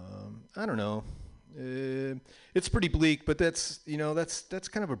 I don't know. It's pretty bleak, but that's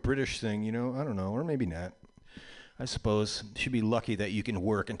kind of a British thing, I don't know, or maybe not. I suppose you should be lucky that you can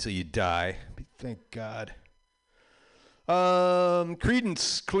work until you die. Thank God.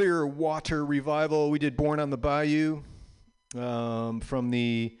 Creedence Clearwater Revival. We did Born on the Bayou from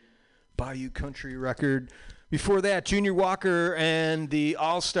the Bayou Country record. Before that, Junior Walker and the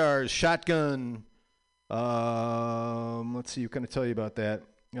All-Stars, Shotgun. Let's see, what can I tell you about that?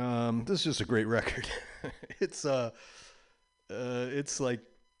 This is just a great record. It's like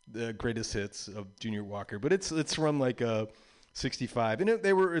the greatest hits of Junior Walker, but it's from like 65, and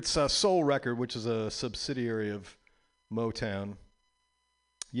it's a Soul record, which is a subsidiary of Motown.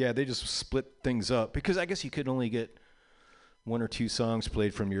 Yeah, they just split things up because I guess you could only get one or two songs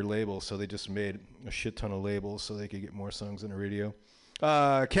played from your label, so they just made a shit ton of labels so they could get more songs on the radio.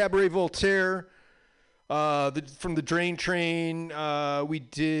 Cabaret Voltaire, from the Drain Train, we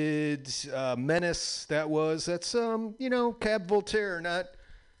did Menace. That's Cab Voltaire, not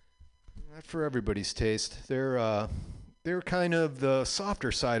for everybody's taste. They're kind of the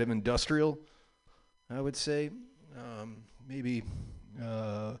softer side of industrial, I would say. Maybe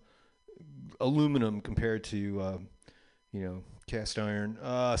aluminum compared to cast iron.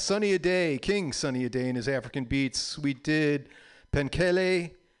 Sunny Ade, King Sunny Ade and his African Beats. We did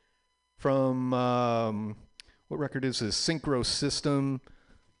Penkele from what record is this? Synchro System.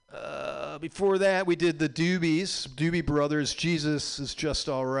 Before that, we did the Doobie Brothers. Jesus is Just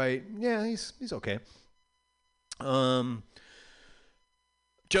All Right. Yeah, he's okay.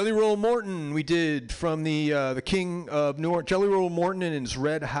 Jelly Roll Morton, we did from the King of New Orleans. Jelly Roll Morton and his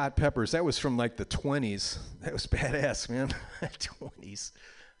Red Hot Peppers. That was from like the 20s. That was badass, man. 20s.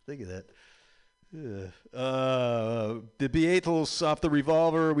 Think of that. The Beatles off the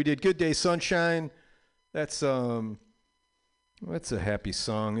Revolver. We did Good Day Sunshine. That's a happy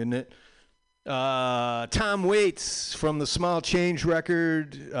song, isn't it? Tom Waits from the Small Change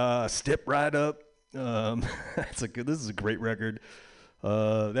record. Step Right Up. This is a great record.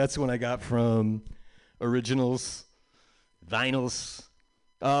 That's one I got from Originals, Vinyls.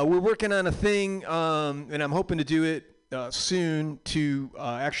 We're working on a thing, and I'm hoping to do it soon to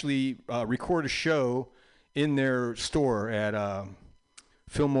actually record a show in their store at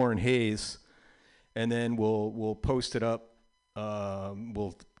Fillmore and Hayes, and then we'll post it up. Pam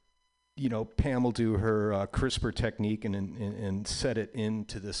will do her CRISPR technique and set it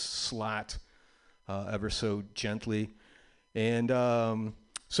into this slot ever so gently. And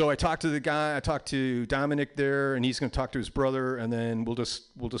so I talked to Dominic there, and he's going to talk to his brother, and then we'll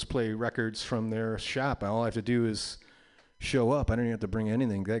just play records from their shop. All I have to do is show up. I don't even have to bring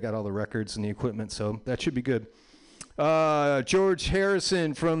anything. They got all the records and the equipment, so that should be good. George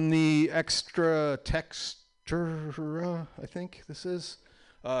Harrison from the Extra Textura, I think this is.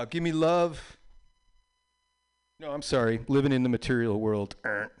 Give Me Love. No, I'm sorry. Living in the Material World.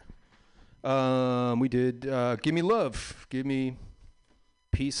 We did Give Me Love, Give Me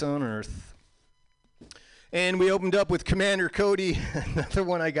Peace on Earth. And we opened up with Commander Cody, another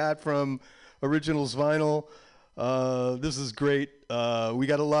one I got from Originals Vinyl. This is great. We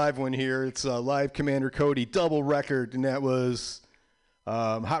got a live one here. It's a live Commander Cody double record, and that was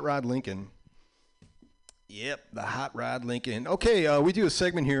Hot Rod Lincoln. Yep, the Hot Rod Lincoln. Okay, we do a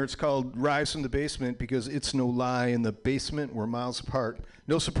segment here. It's called Rise from the Basement, because it's no lie. In the basement, we're miles apart.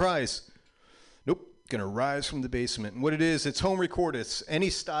 No surprise. Nope, gonna rise from the basement. And what it is, it's home record. It's any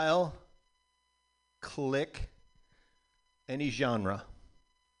style, click, any genre.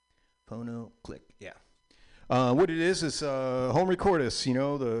 Phono, click, yeah. What it is home recordists. You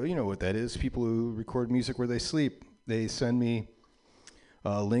know what that is. People who record music where they sleep. They send me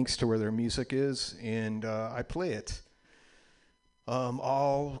links to where their music is, and I play it.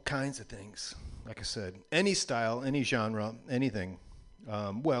 All kinds of things. Like I said, any style, any genre, anything.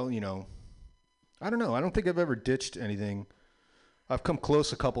 I don't know. I don't think I've ever ditched anything. I've come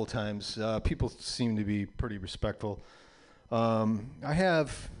close a couple of times. People seem to be pretty respectful. I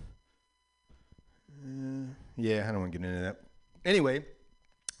have... I don't want to get into that. Anyway,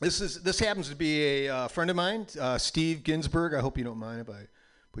 this happens to be a friend of mine, Steve Ginsberg. I hope you don't mind if I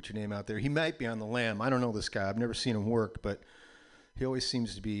put your name out there. He might be on the lam. I don't know this guy. I've never seen him work, but he always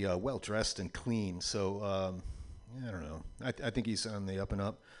seems to be well-dressed and clean. So, I don't know. I think he's on the up and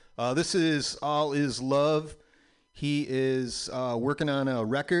up. This is All Is Love. He is working on a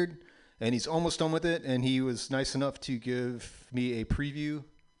record, and he's almost done with it, and he was nice enough to give me a preview.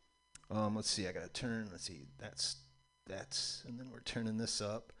 Let's see, I gotta turn, let's see, that's, and then we're turning this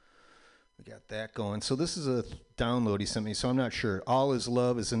up. We got that going. So this is a download he sent me, so I'm not sure. All Is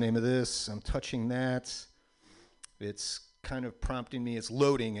Love is the name of this. I'm touching that. It's kind of prompting me. It's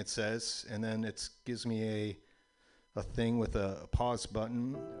loading, it says, and then it gives me a thing with a pause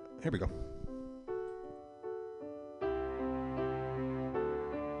button. Here we go.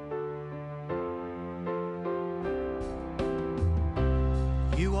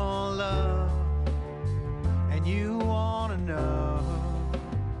 You want love, and you want to know,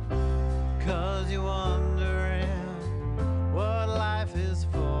 'cause you're wondering what life is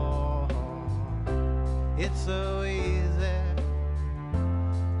for. It's so easy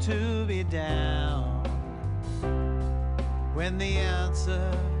to be down when the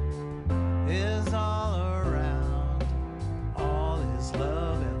answer is all around. All is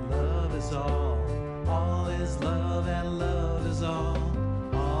love and love is all. All is love and love is all.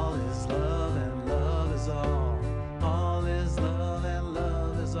 All is love and love is all. All is love and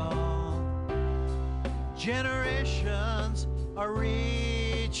love is all. Generations are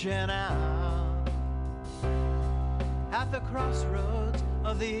reaching out at the crossroads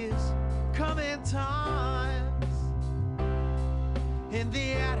of these coming times. In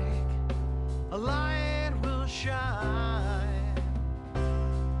the attic, a light will shine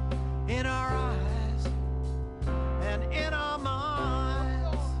in our eyes and in our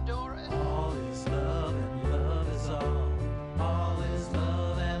minds. All is love and love is all. All is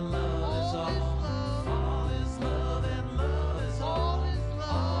love and love is all. All is love and love is all.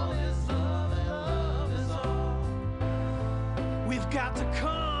 All is love and love is all. We've got to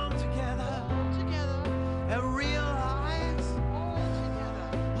come together and realize,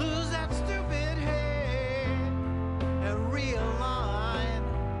 lose that stupid hate and realign,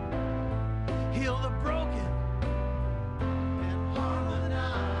 heal the broken and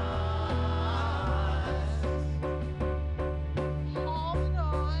harmonize.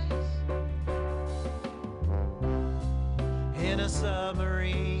 In a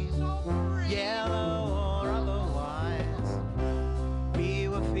submarine, yellow or otherwise, we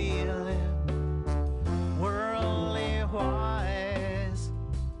were feeling worldly wise.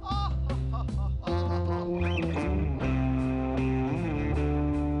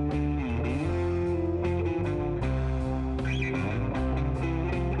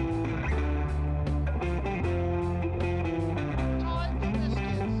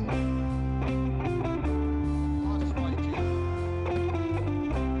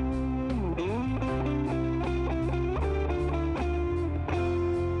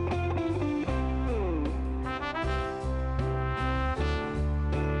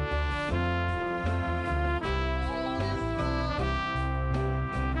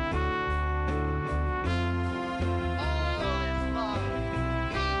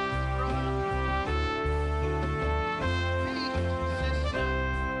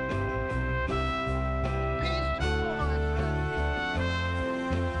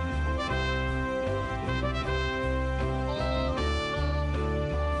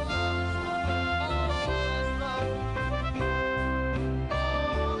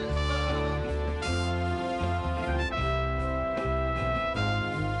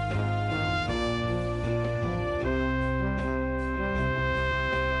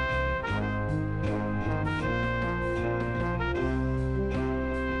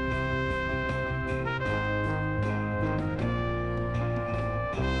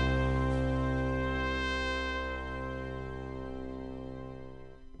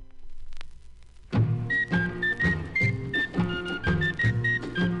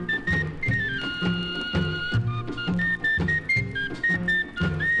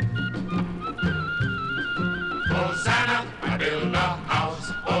 Hosanna, I build a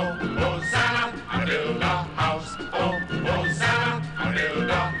house. Oh, Hosanna, I build a house. Oh, Hosanna, I build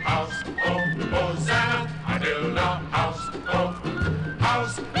a house. Oh, Hosanna, I build a house. Oh,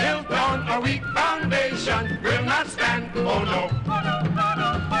 house built on a weak foundation will not stand. Oh no.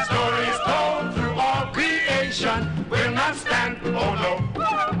 Stories told through all creation will not stand. Oh no.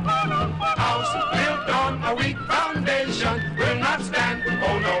 House built on a weak foundation will not stand.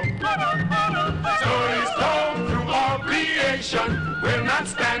 Oh no. Stories told through all creation will not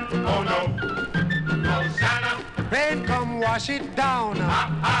stand. Oh no. Hosanna. Rain come wash it down.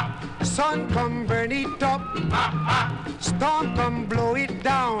 Sun come burn it up. Storm come blow it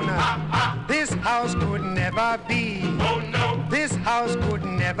down. This house could never be. Oh no. This house could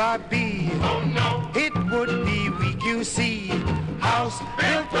never be. Oh no. It would be weak, you see. House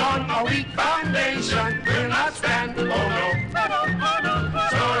built on a weak foundation will not stand. Oh no.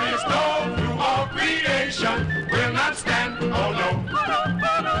 Story is told through all creation, will not stand, oh no.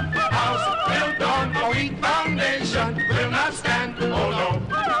 House built on a weak foundation, will not stand, oh no.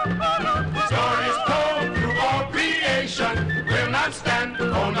 Story is told through all creation, will not stand,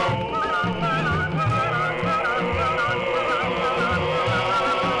 oh no.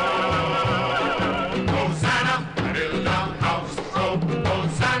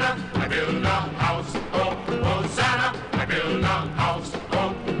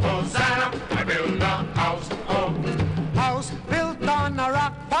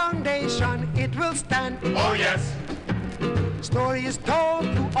 It will stand. Oh yes. Story is told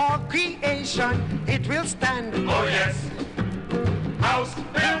through all creation. It will stand. Oh yes. House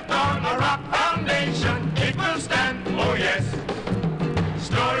built on a rock foundation. It will stand. Oh yes.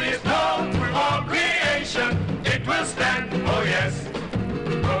 Story is told through all creation. It will stand. Oh yes.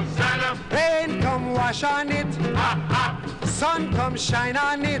 Hosanna. Rain come wash on it. Ha ha. Sun come shine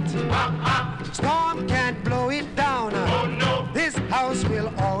on it. Ha ha. Storm can't blow it down. Oh no. This house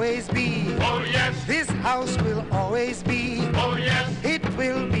will always be. Oh yes. This house will always be. Oh yes. It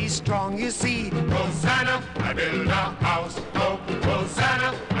will be strong, you see. Hosanna, I build a house. Oh,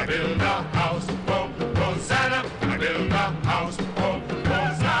 Hosanna, I build a house. Oh, Hosanna, I build a house. Oh,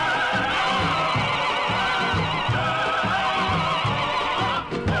 Hosanna.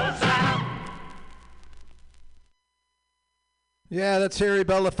 Hosanna. Yeah, that's Harry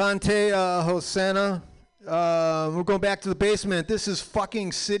Belafonte, Hosanna. We're going back to the basement. This is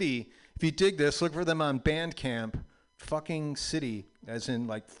Fucking City. If you dig this, look for them on Bandcamp. Fucking City, as in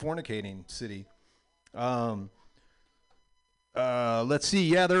like fornicating city. Let's see.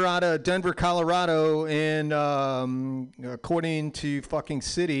 Yeah, they're out of Denver, Colorado, and according to Fucking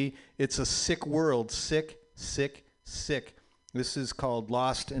City, it's a sick world. Sick, sick, sick. This is called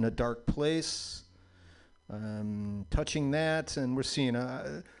Lost in a Dark Place. Touching that, and we're seeing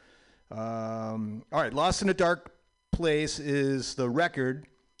all right, Lost in a Dark Place is the record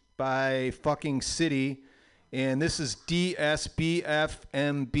by Fucking City, and this is DSBFMB.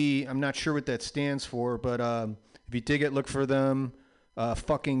 I'm not sure what that stands for, but if you dig it, look for them,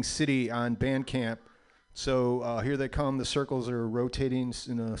 Fucking City on Bandcamp. So here they come. The circles are rotating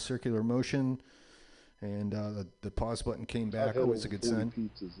in a circular motion, and the pause button came back. Always a good sign.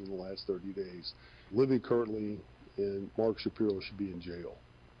 Pizzas in the last 30 days. Living currently in Mark Shapiro should be in jail.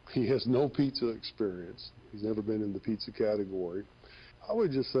 He has no pizza experience. He's never been in the pizza category. I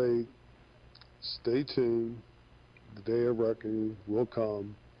would just say, stay tuned. The day of reckoning will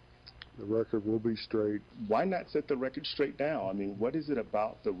come. The record will be straight. Why not set the record straight now? I mean, what is it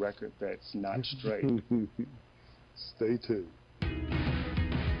about the record that's not straight? Stay tuned.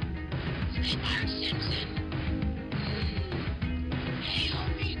 Mark Simpson. Hey,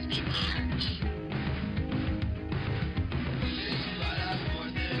 homie, it's me, March.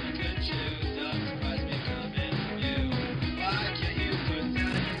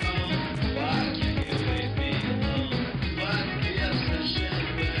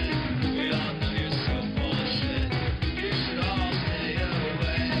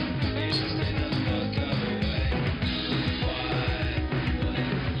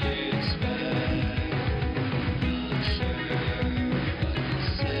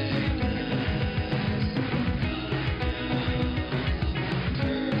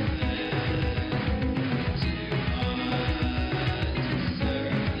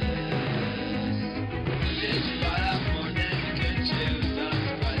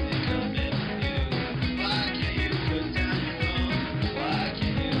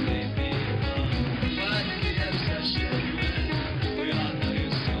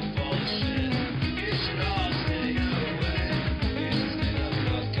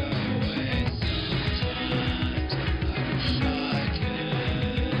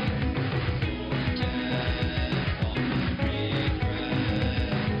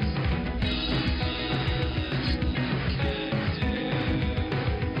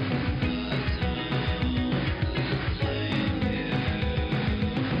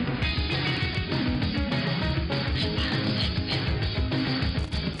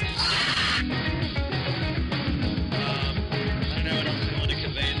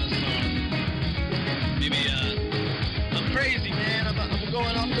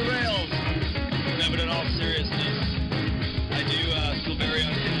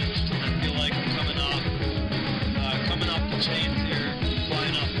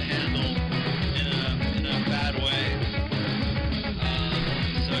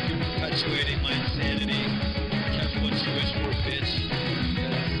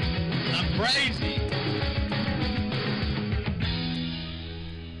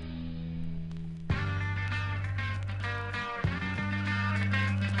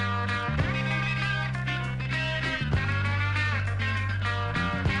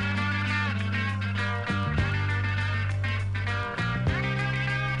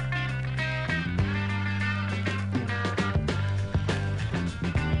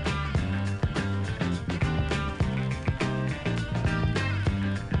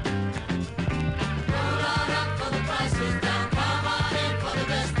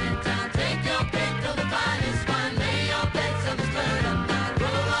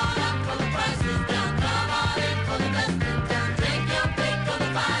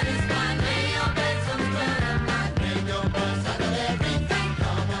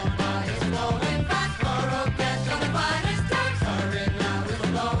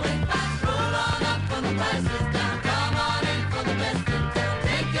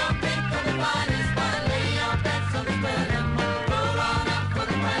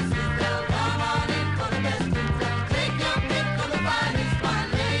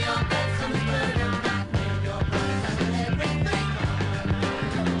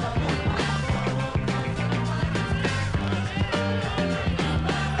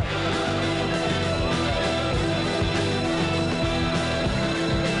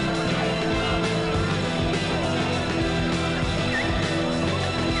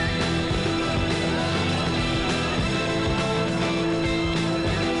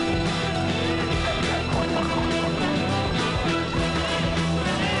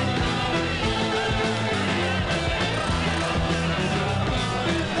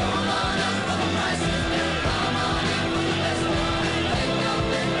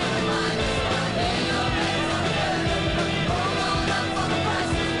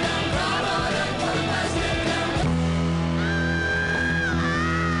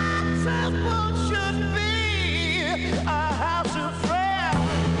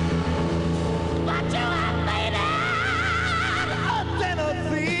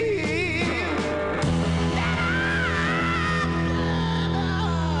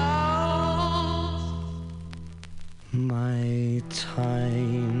 My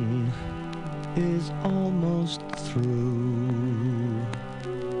time is almost through.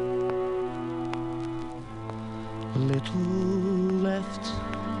 Little left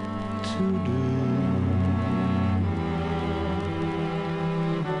to do.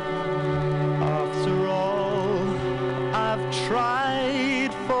 After all, I've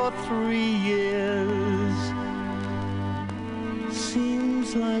tried for 3 years.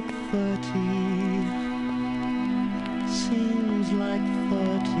 Seems like 30. Seems like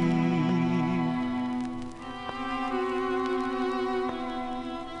 30.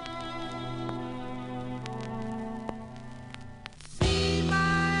 See my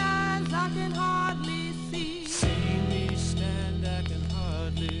eyes, I can hardly see. See me stand, I can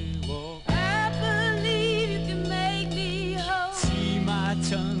hardly walk. I believe you can make me whole. See my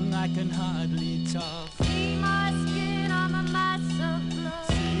tongue, I can hardly talk. See my skin, I'm a mass of blood.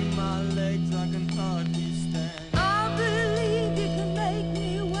 See my legs, I can hardly stand. I believe you can make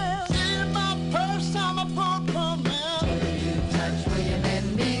me well. See my purse, I'm a poor man. Will you touch, will you let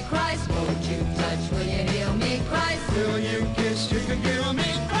me Christ? Won't you touch, will you heal me Christ? Will you kiss, you can kill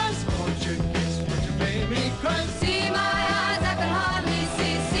me, Christ. Won't you kiss, won't you make me Christ? See my eyes, I can hardly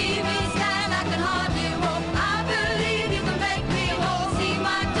see. See me stand, I can hardly walk. I believe you can make me whole. See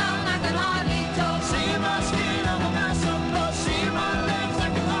my tongue, I can hardly talk. See my skin, I'm a mass of blood. See my legs, I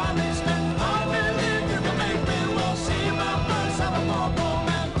can hardly stand. I believe you can make me well. See my purse, I'm a poor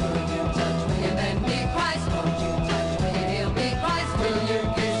man. Won't you touch, will you let me Christ? Won't you touch, will you heal me Christ? Will you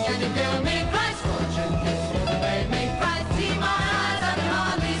kiss, can you feel me Christ? Won't you kiss, will you make me Christ? See my eyes, I can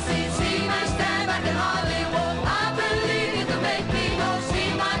hardly see. See me stand, I can hardly walk. I believe you can make me whole. See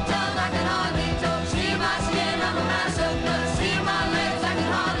my tongue, I can hardly talk. See my skin, I'm a mass of blood. See my legs, I can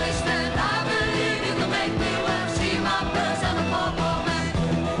hardly stand. I believe you can make me well. See my purse, I'm a poor man.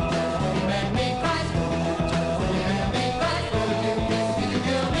 Will you make me Christ? Won't you touch, will you let me Christ? Will you kiss, will you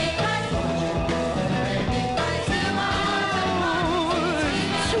feel me Christ? Won't you kiss, will you make me Christ? See my eyes, I can hardly see.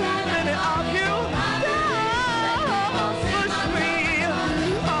 See Too my many of you. Push me.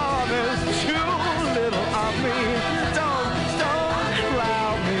 Oh, there's too little of me. Don't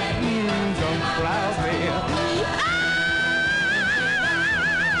cloud me. Don't cloud me.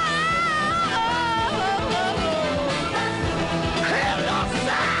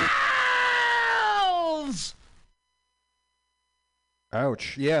 Yourselves!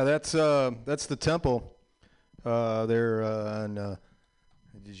 Ouch. Yeah, that's the Temple. They're on the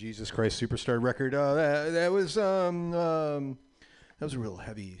Jesus Christ Superstar record. That was a real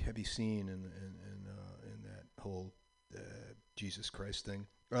heavy scene in that whole Jesus Christ thing.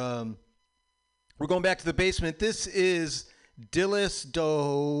 We're going back to the basement. This is Dillis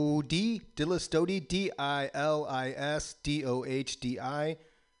Dohdi, D-I-L-I-S-D-O-H-D-I,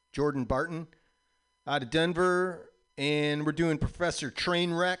 Jordan Barton, out of Denver, and we're doing Professor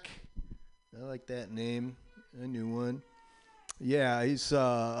Trainwreck. I like that name, a new one. Yeah, he's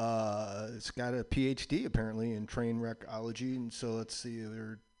got a PhD apparently in trainwreckology, and so let's see,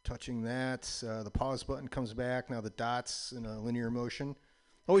 they're touching that. The pause button comes back, now the dots in a linear motion.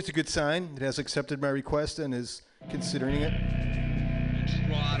 Always a good sign. It has accepted my request and is considering it.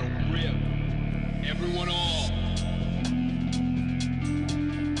 Try to rip everyone off.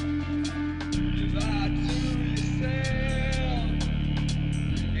 You lie to yourself,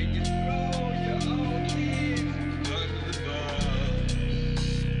 and you throw your own kids under the bus.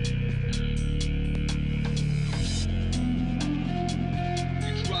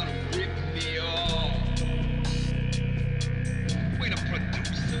 You try to rip me off. When a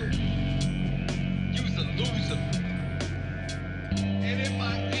producer, you's a loser. And if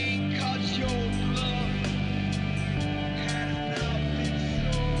I ain't caught your blood,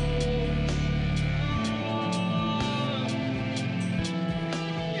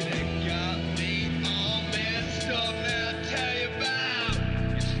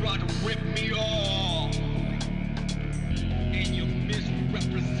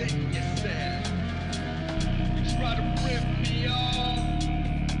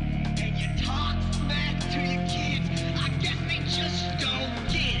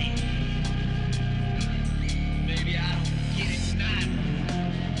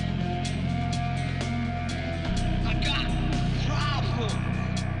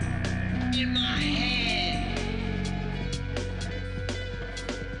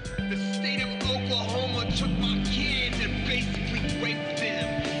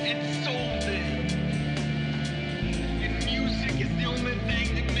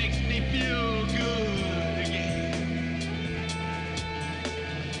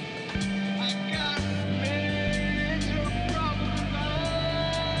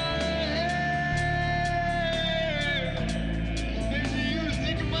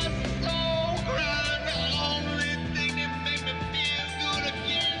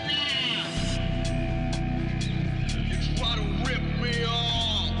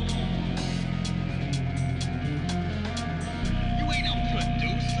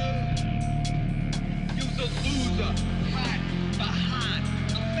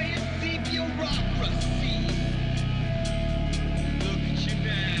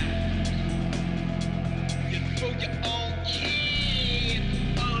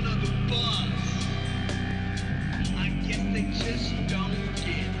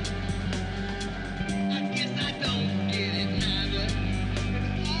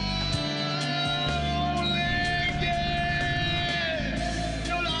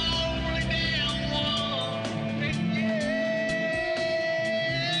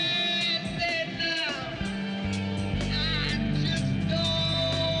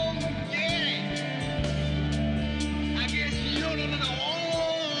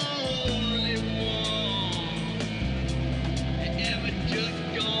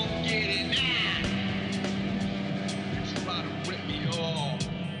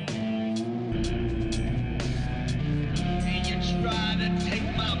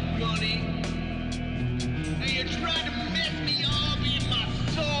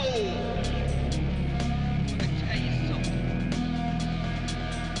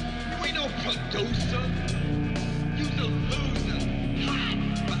 producer. You's a loser, hide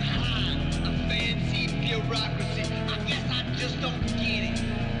behind a fancy bureaucracy. I guess I just don't get it.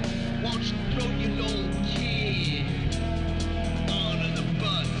 Why don't you throw your little kid under the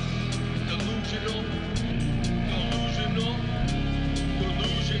bus? Delusional, delusional,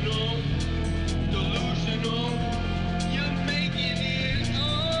 delusional, delusional. You're making it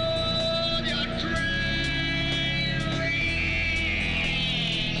on your dream.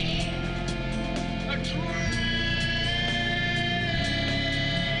 A dream.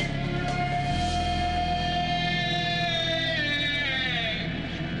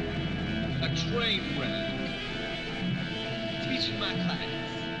 A train wreck. Teaching my class.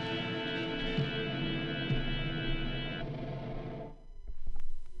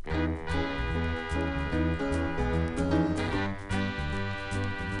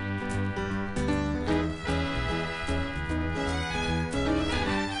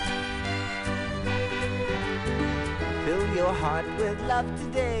 Fill your heart with love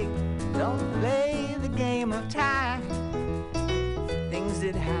today. Don't play the game of time. Things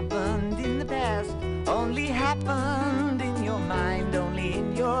that happened in the past only happened in your mind, only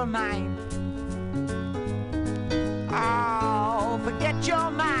in your mind. Oh, forget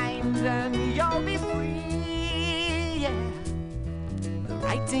your mind and you'll be free. Yeah. The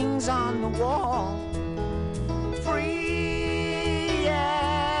writing's on the wall. Free,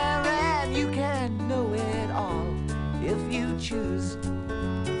 yeah, and you can know it all if you choose.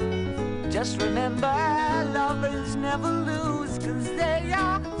 Just remember, lovers never lose, 'cause they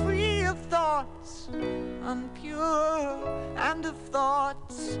are free of thoughts unpure and of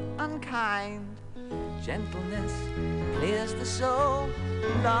thoughts unkind. Gentleness clears the soul,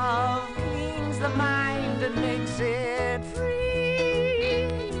 love cleans the mind and makes it free.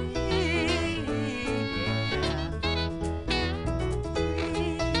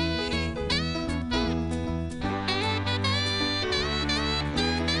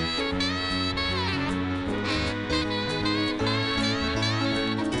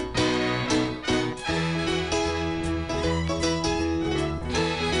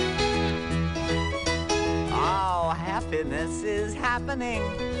 Happiness is happening.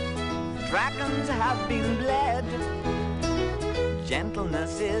 Dragons have been bled.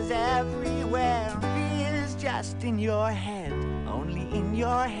 Gentleness is everywhere. Fear is just in your head, only in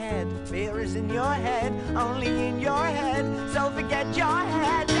your head. Fear is in your head, only in your head. So forget your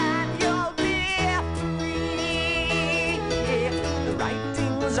head and you'll be free. The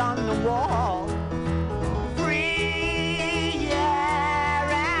writing's on the wall. Free,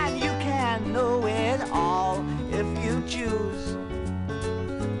 yeah, and you can know it all if you choose.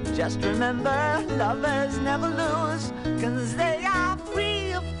 Just remember, lovers never lose, 'cause they are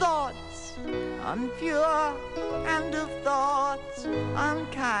free of thoughts unpure and of thoughts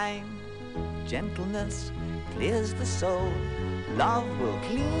unkind. Gentleness clears the soul. Love will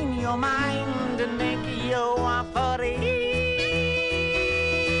clean your mind and make you free.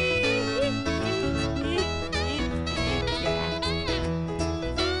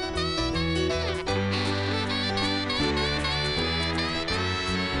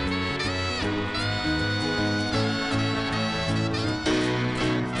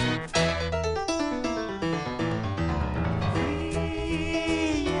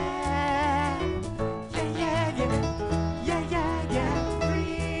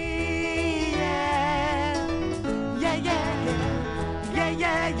 Yeah, yeah.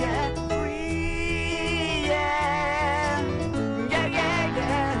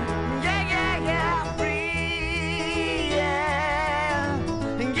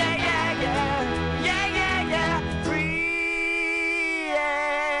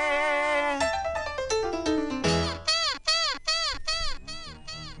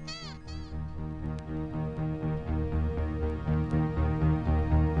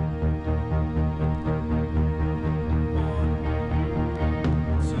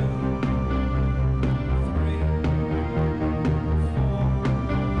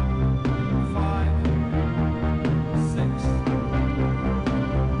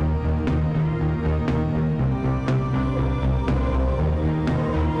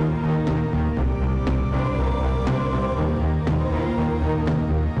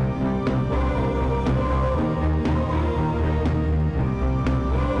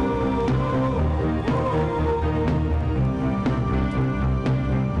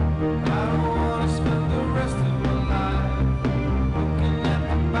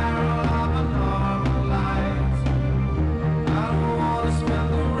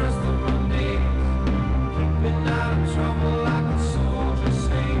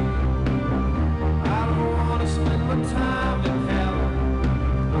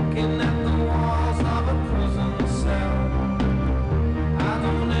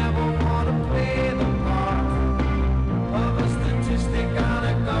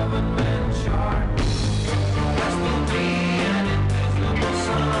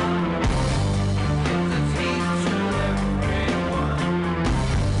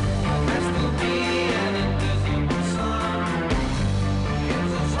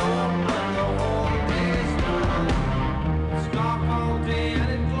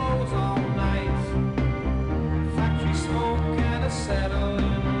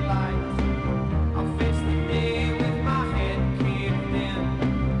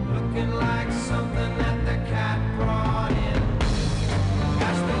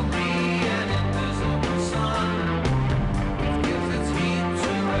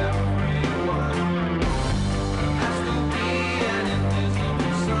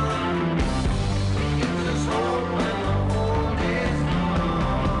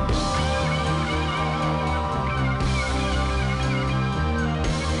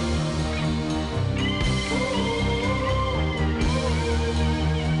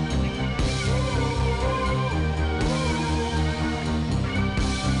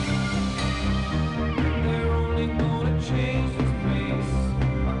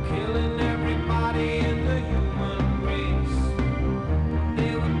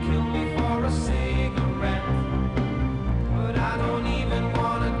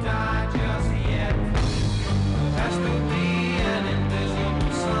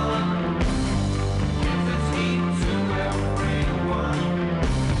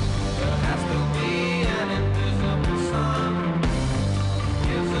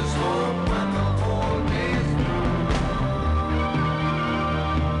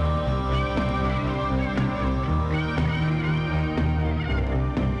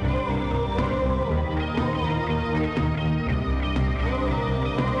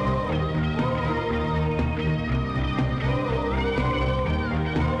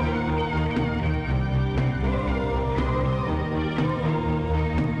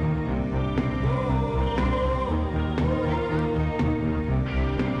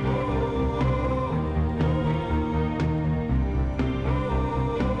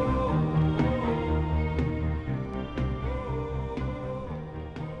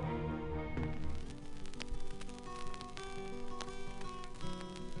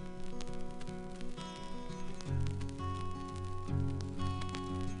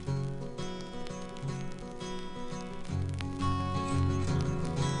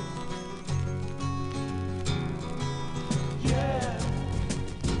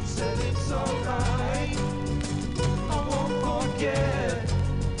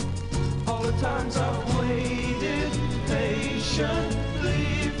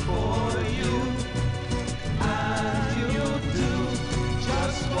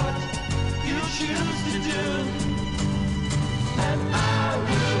 choose to do. And I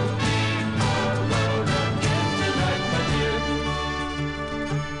will be alone again tonight, my dear.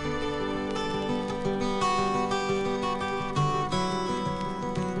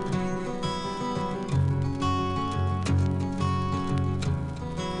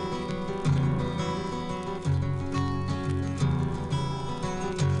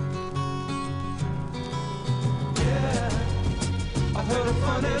 I heard a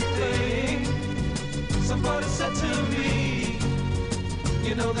funny thing. Somebody said to me,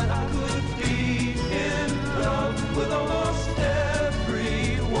 you know that I could be in love with almost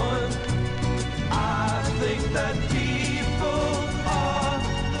everyone. I think that people are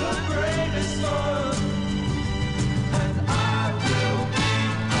the greatest fun. And I will be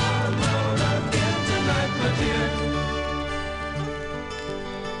alone again tonight, my dear.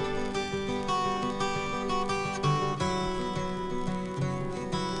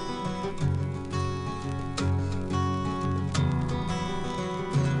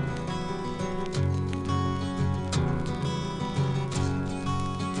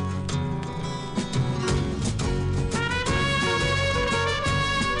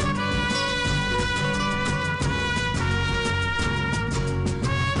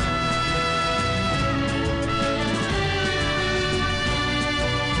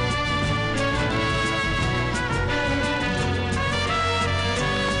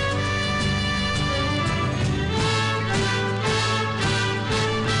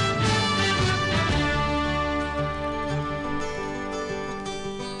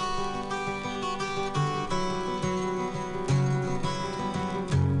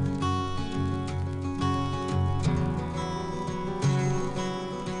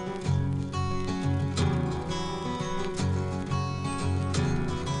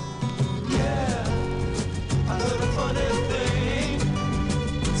 I heard a funny thing.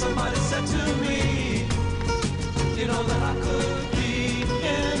 Somebody said to me, you know that I could be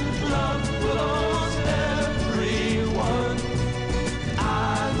in love with almost everyone.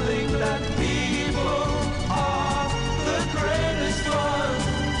 I think that people are the greatest ones.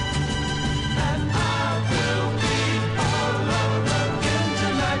 And I will be alone again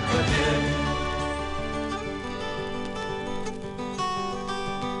tonight, my dear.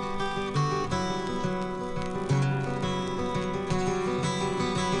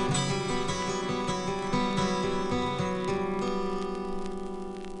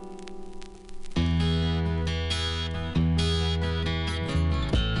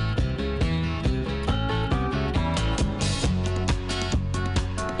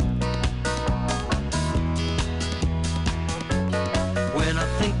 When I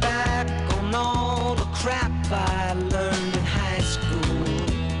think back on all the crap I learned in high school,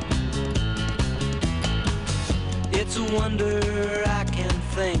 it's a wonder I can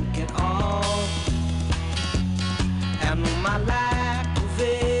think at all. And my lack of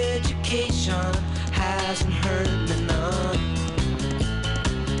education hasn't hurt me none.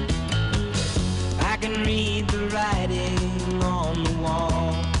 I can read the writing on the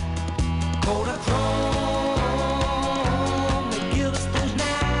wall. Kodachrome, they give us those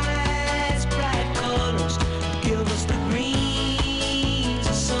nice bright colors, give us the greens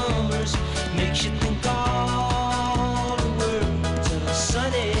of summers, makes you think all the world's a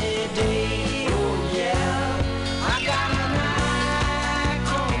sunny day. Oh yeah, I got an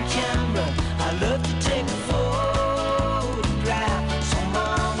Nikon camera, I love to take a photograph, so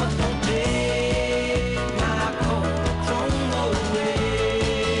mama don't take my Kodachrome away.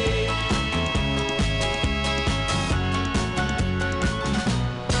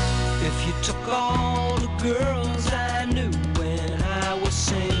 If you took all the girls I knew when I was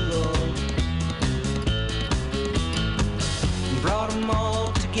single, brought them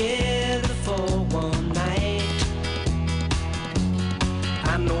all together for one night,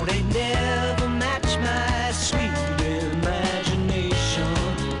 I know they'd never match my sweet imagination.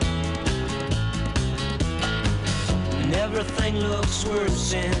 And everything looks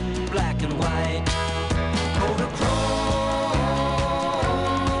worse in black and white. Kodachrome,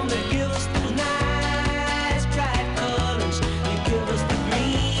 they give us those nice bright colors, they give us the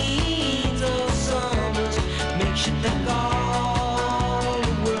greens of summers, makes you think all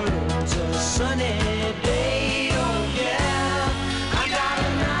the world's a sunny day. Oh yeah, I got a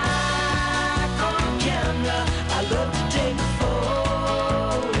Nikon camera, I love to take a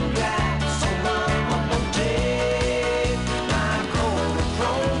photograph, so mama won't take my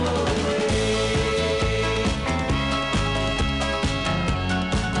Kodachrome away.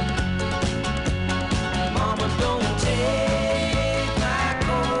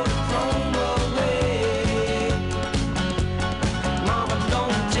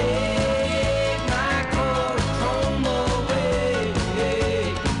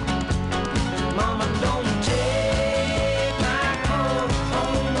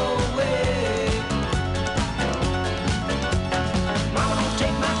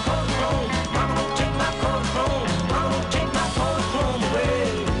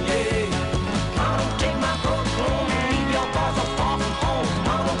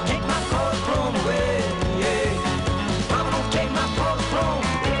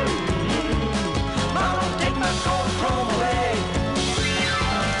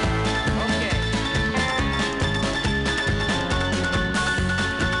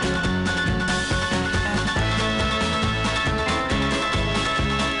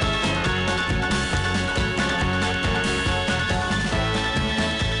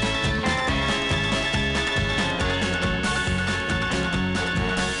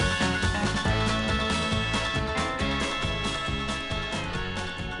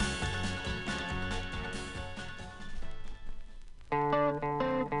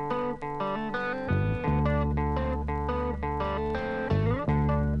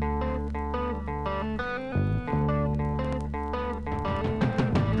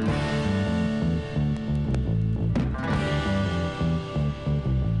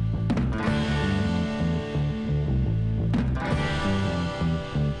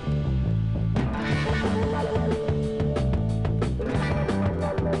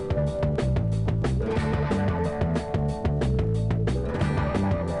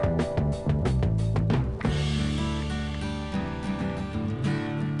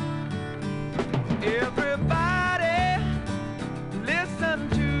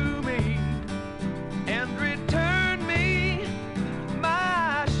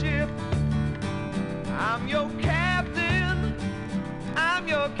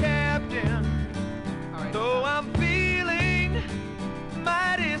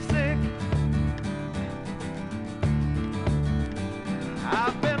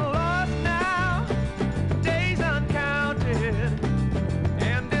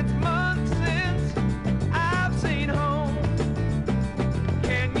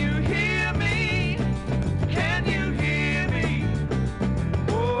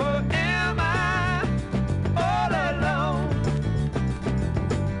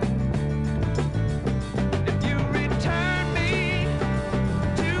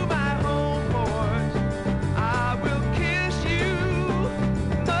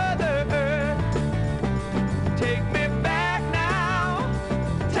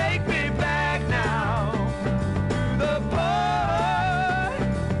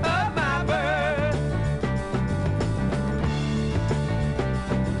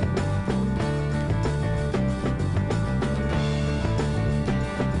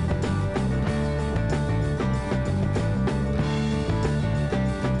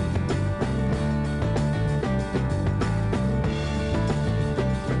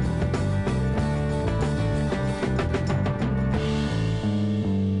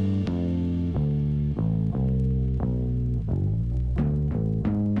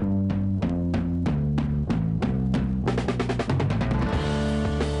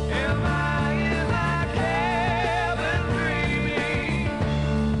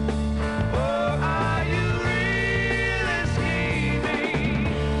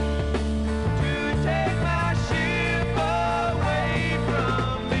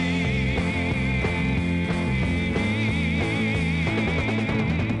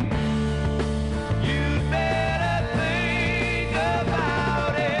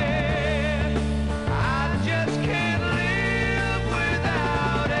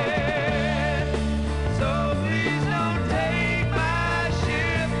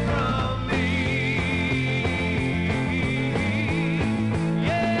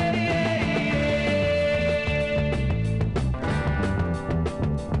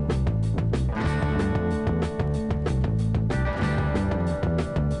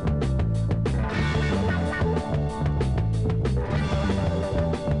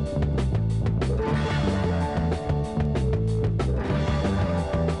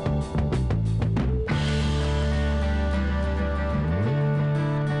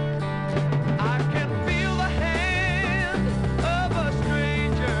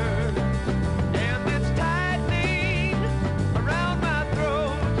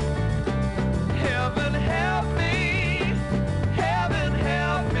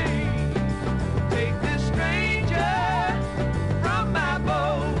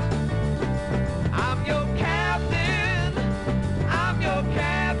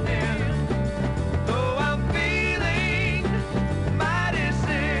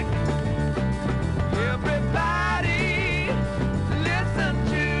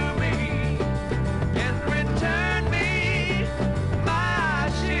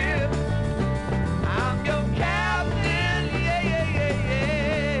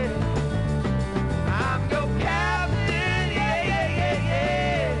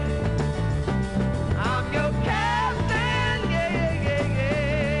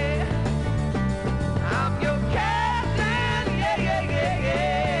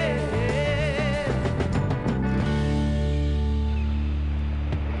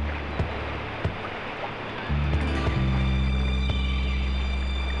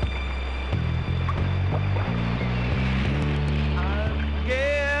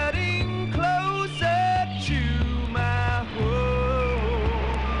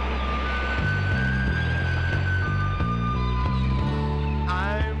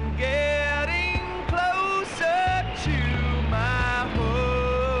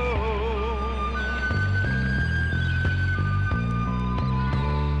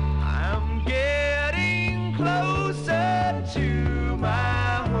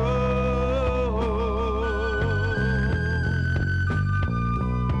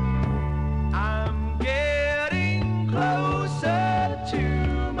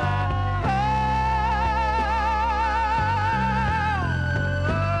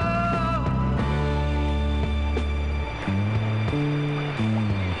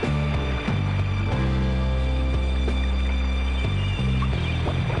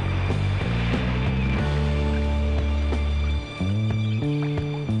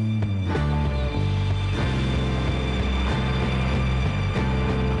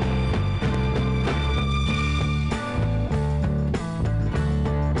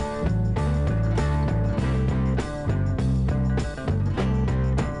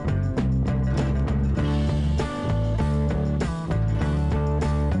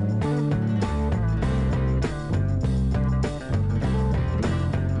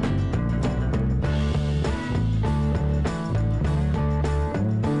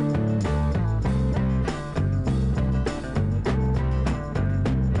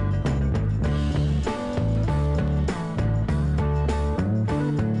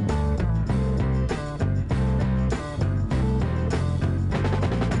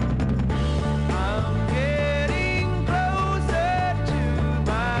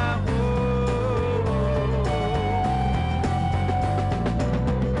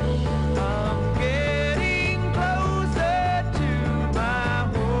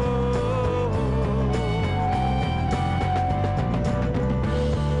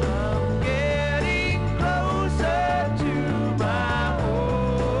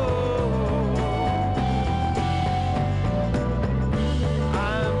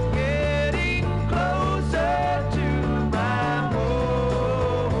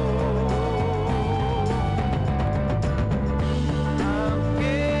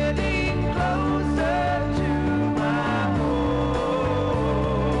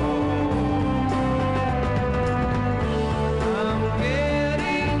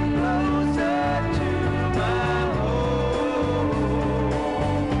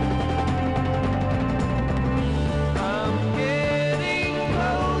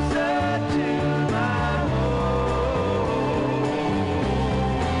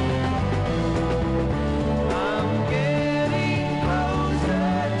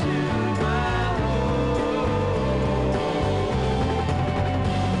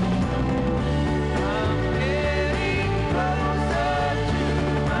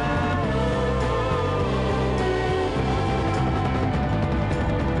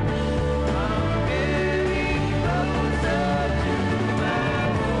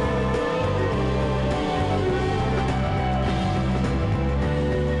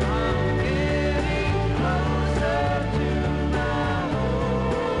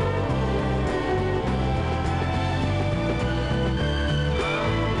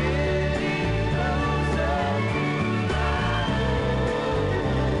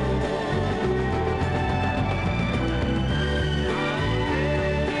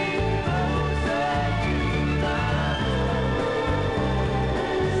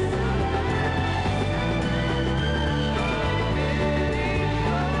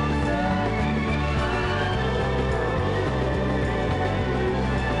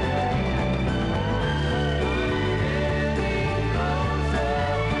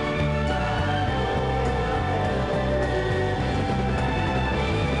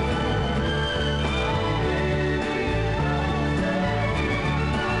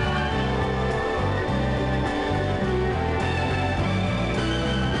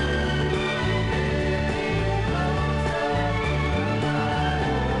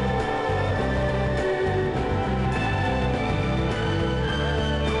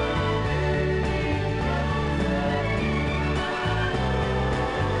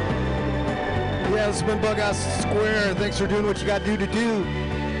 Yeah, this has been BughouseSquare. Thanks for doing what you got to do.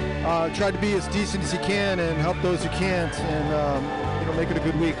 Try to be as decent as you can and help those who can't, and make it a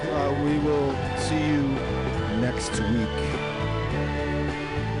good week. We will see you next week.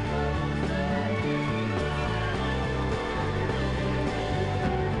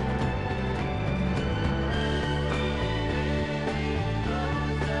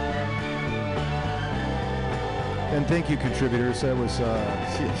 And thank you, contributors. That was,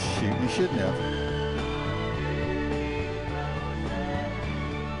 shoot, you shouldn't have.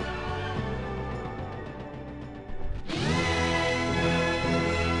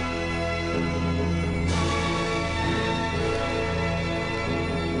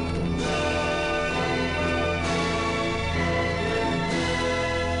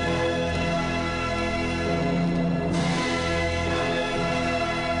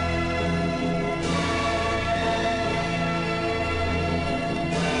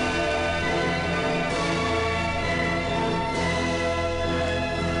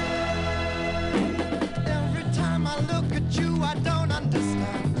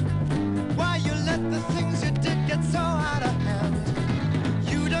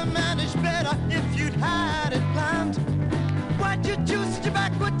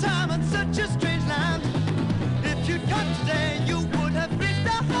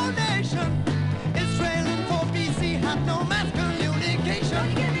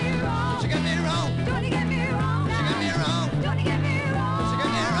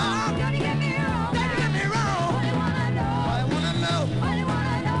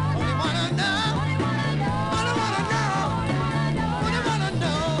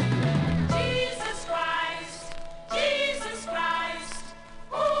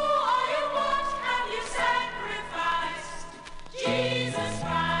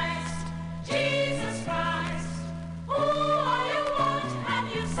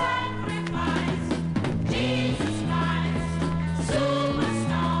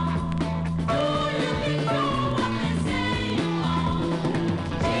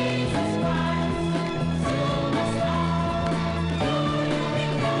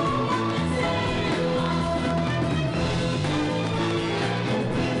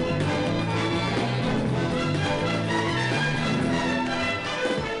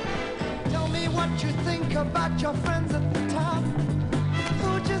 About your friends at the top.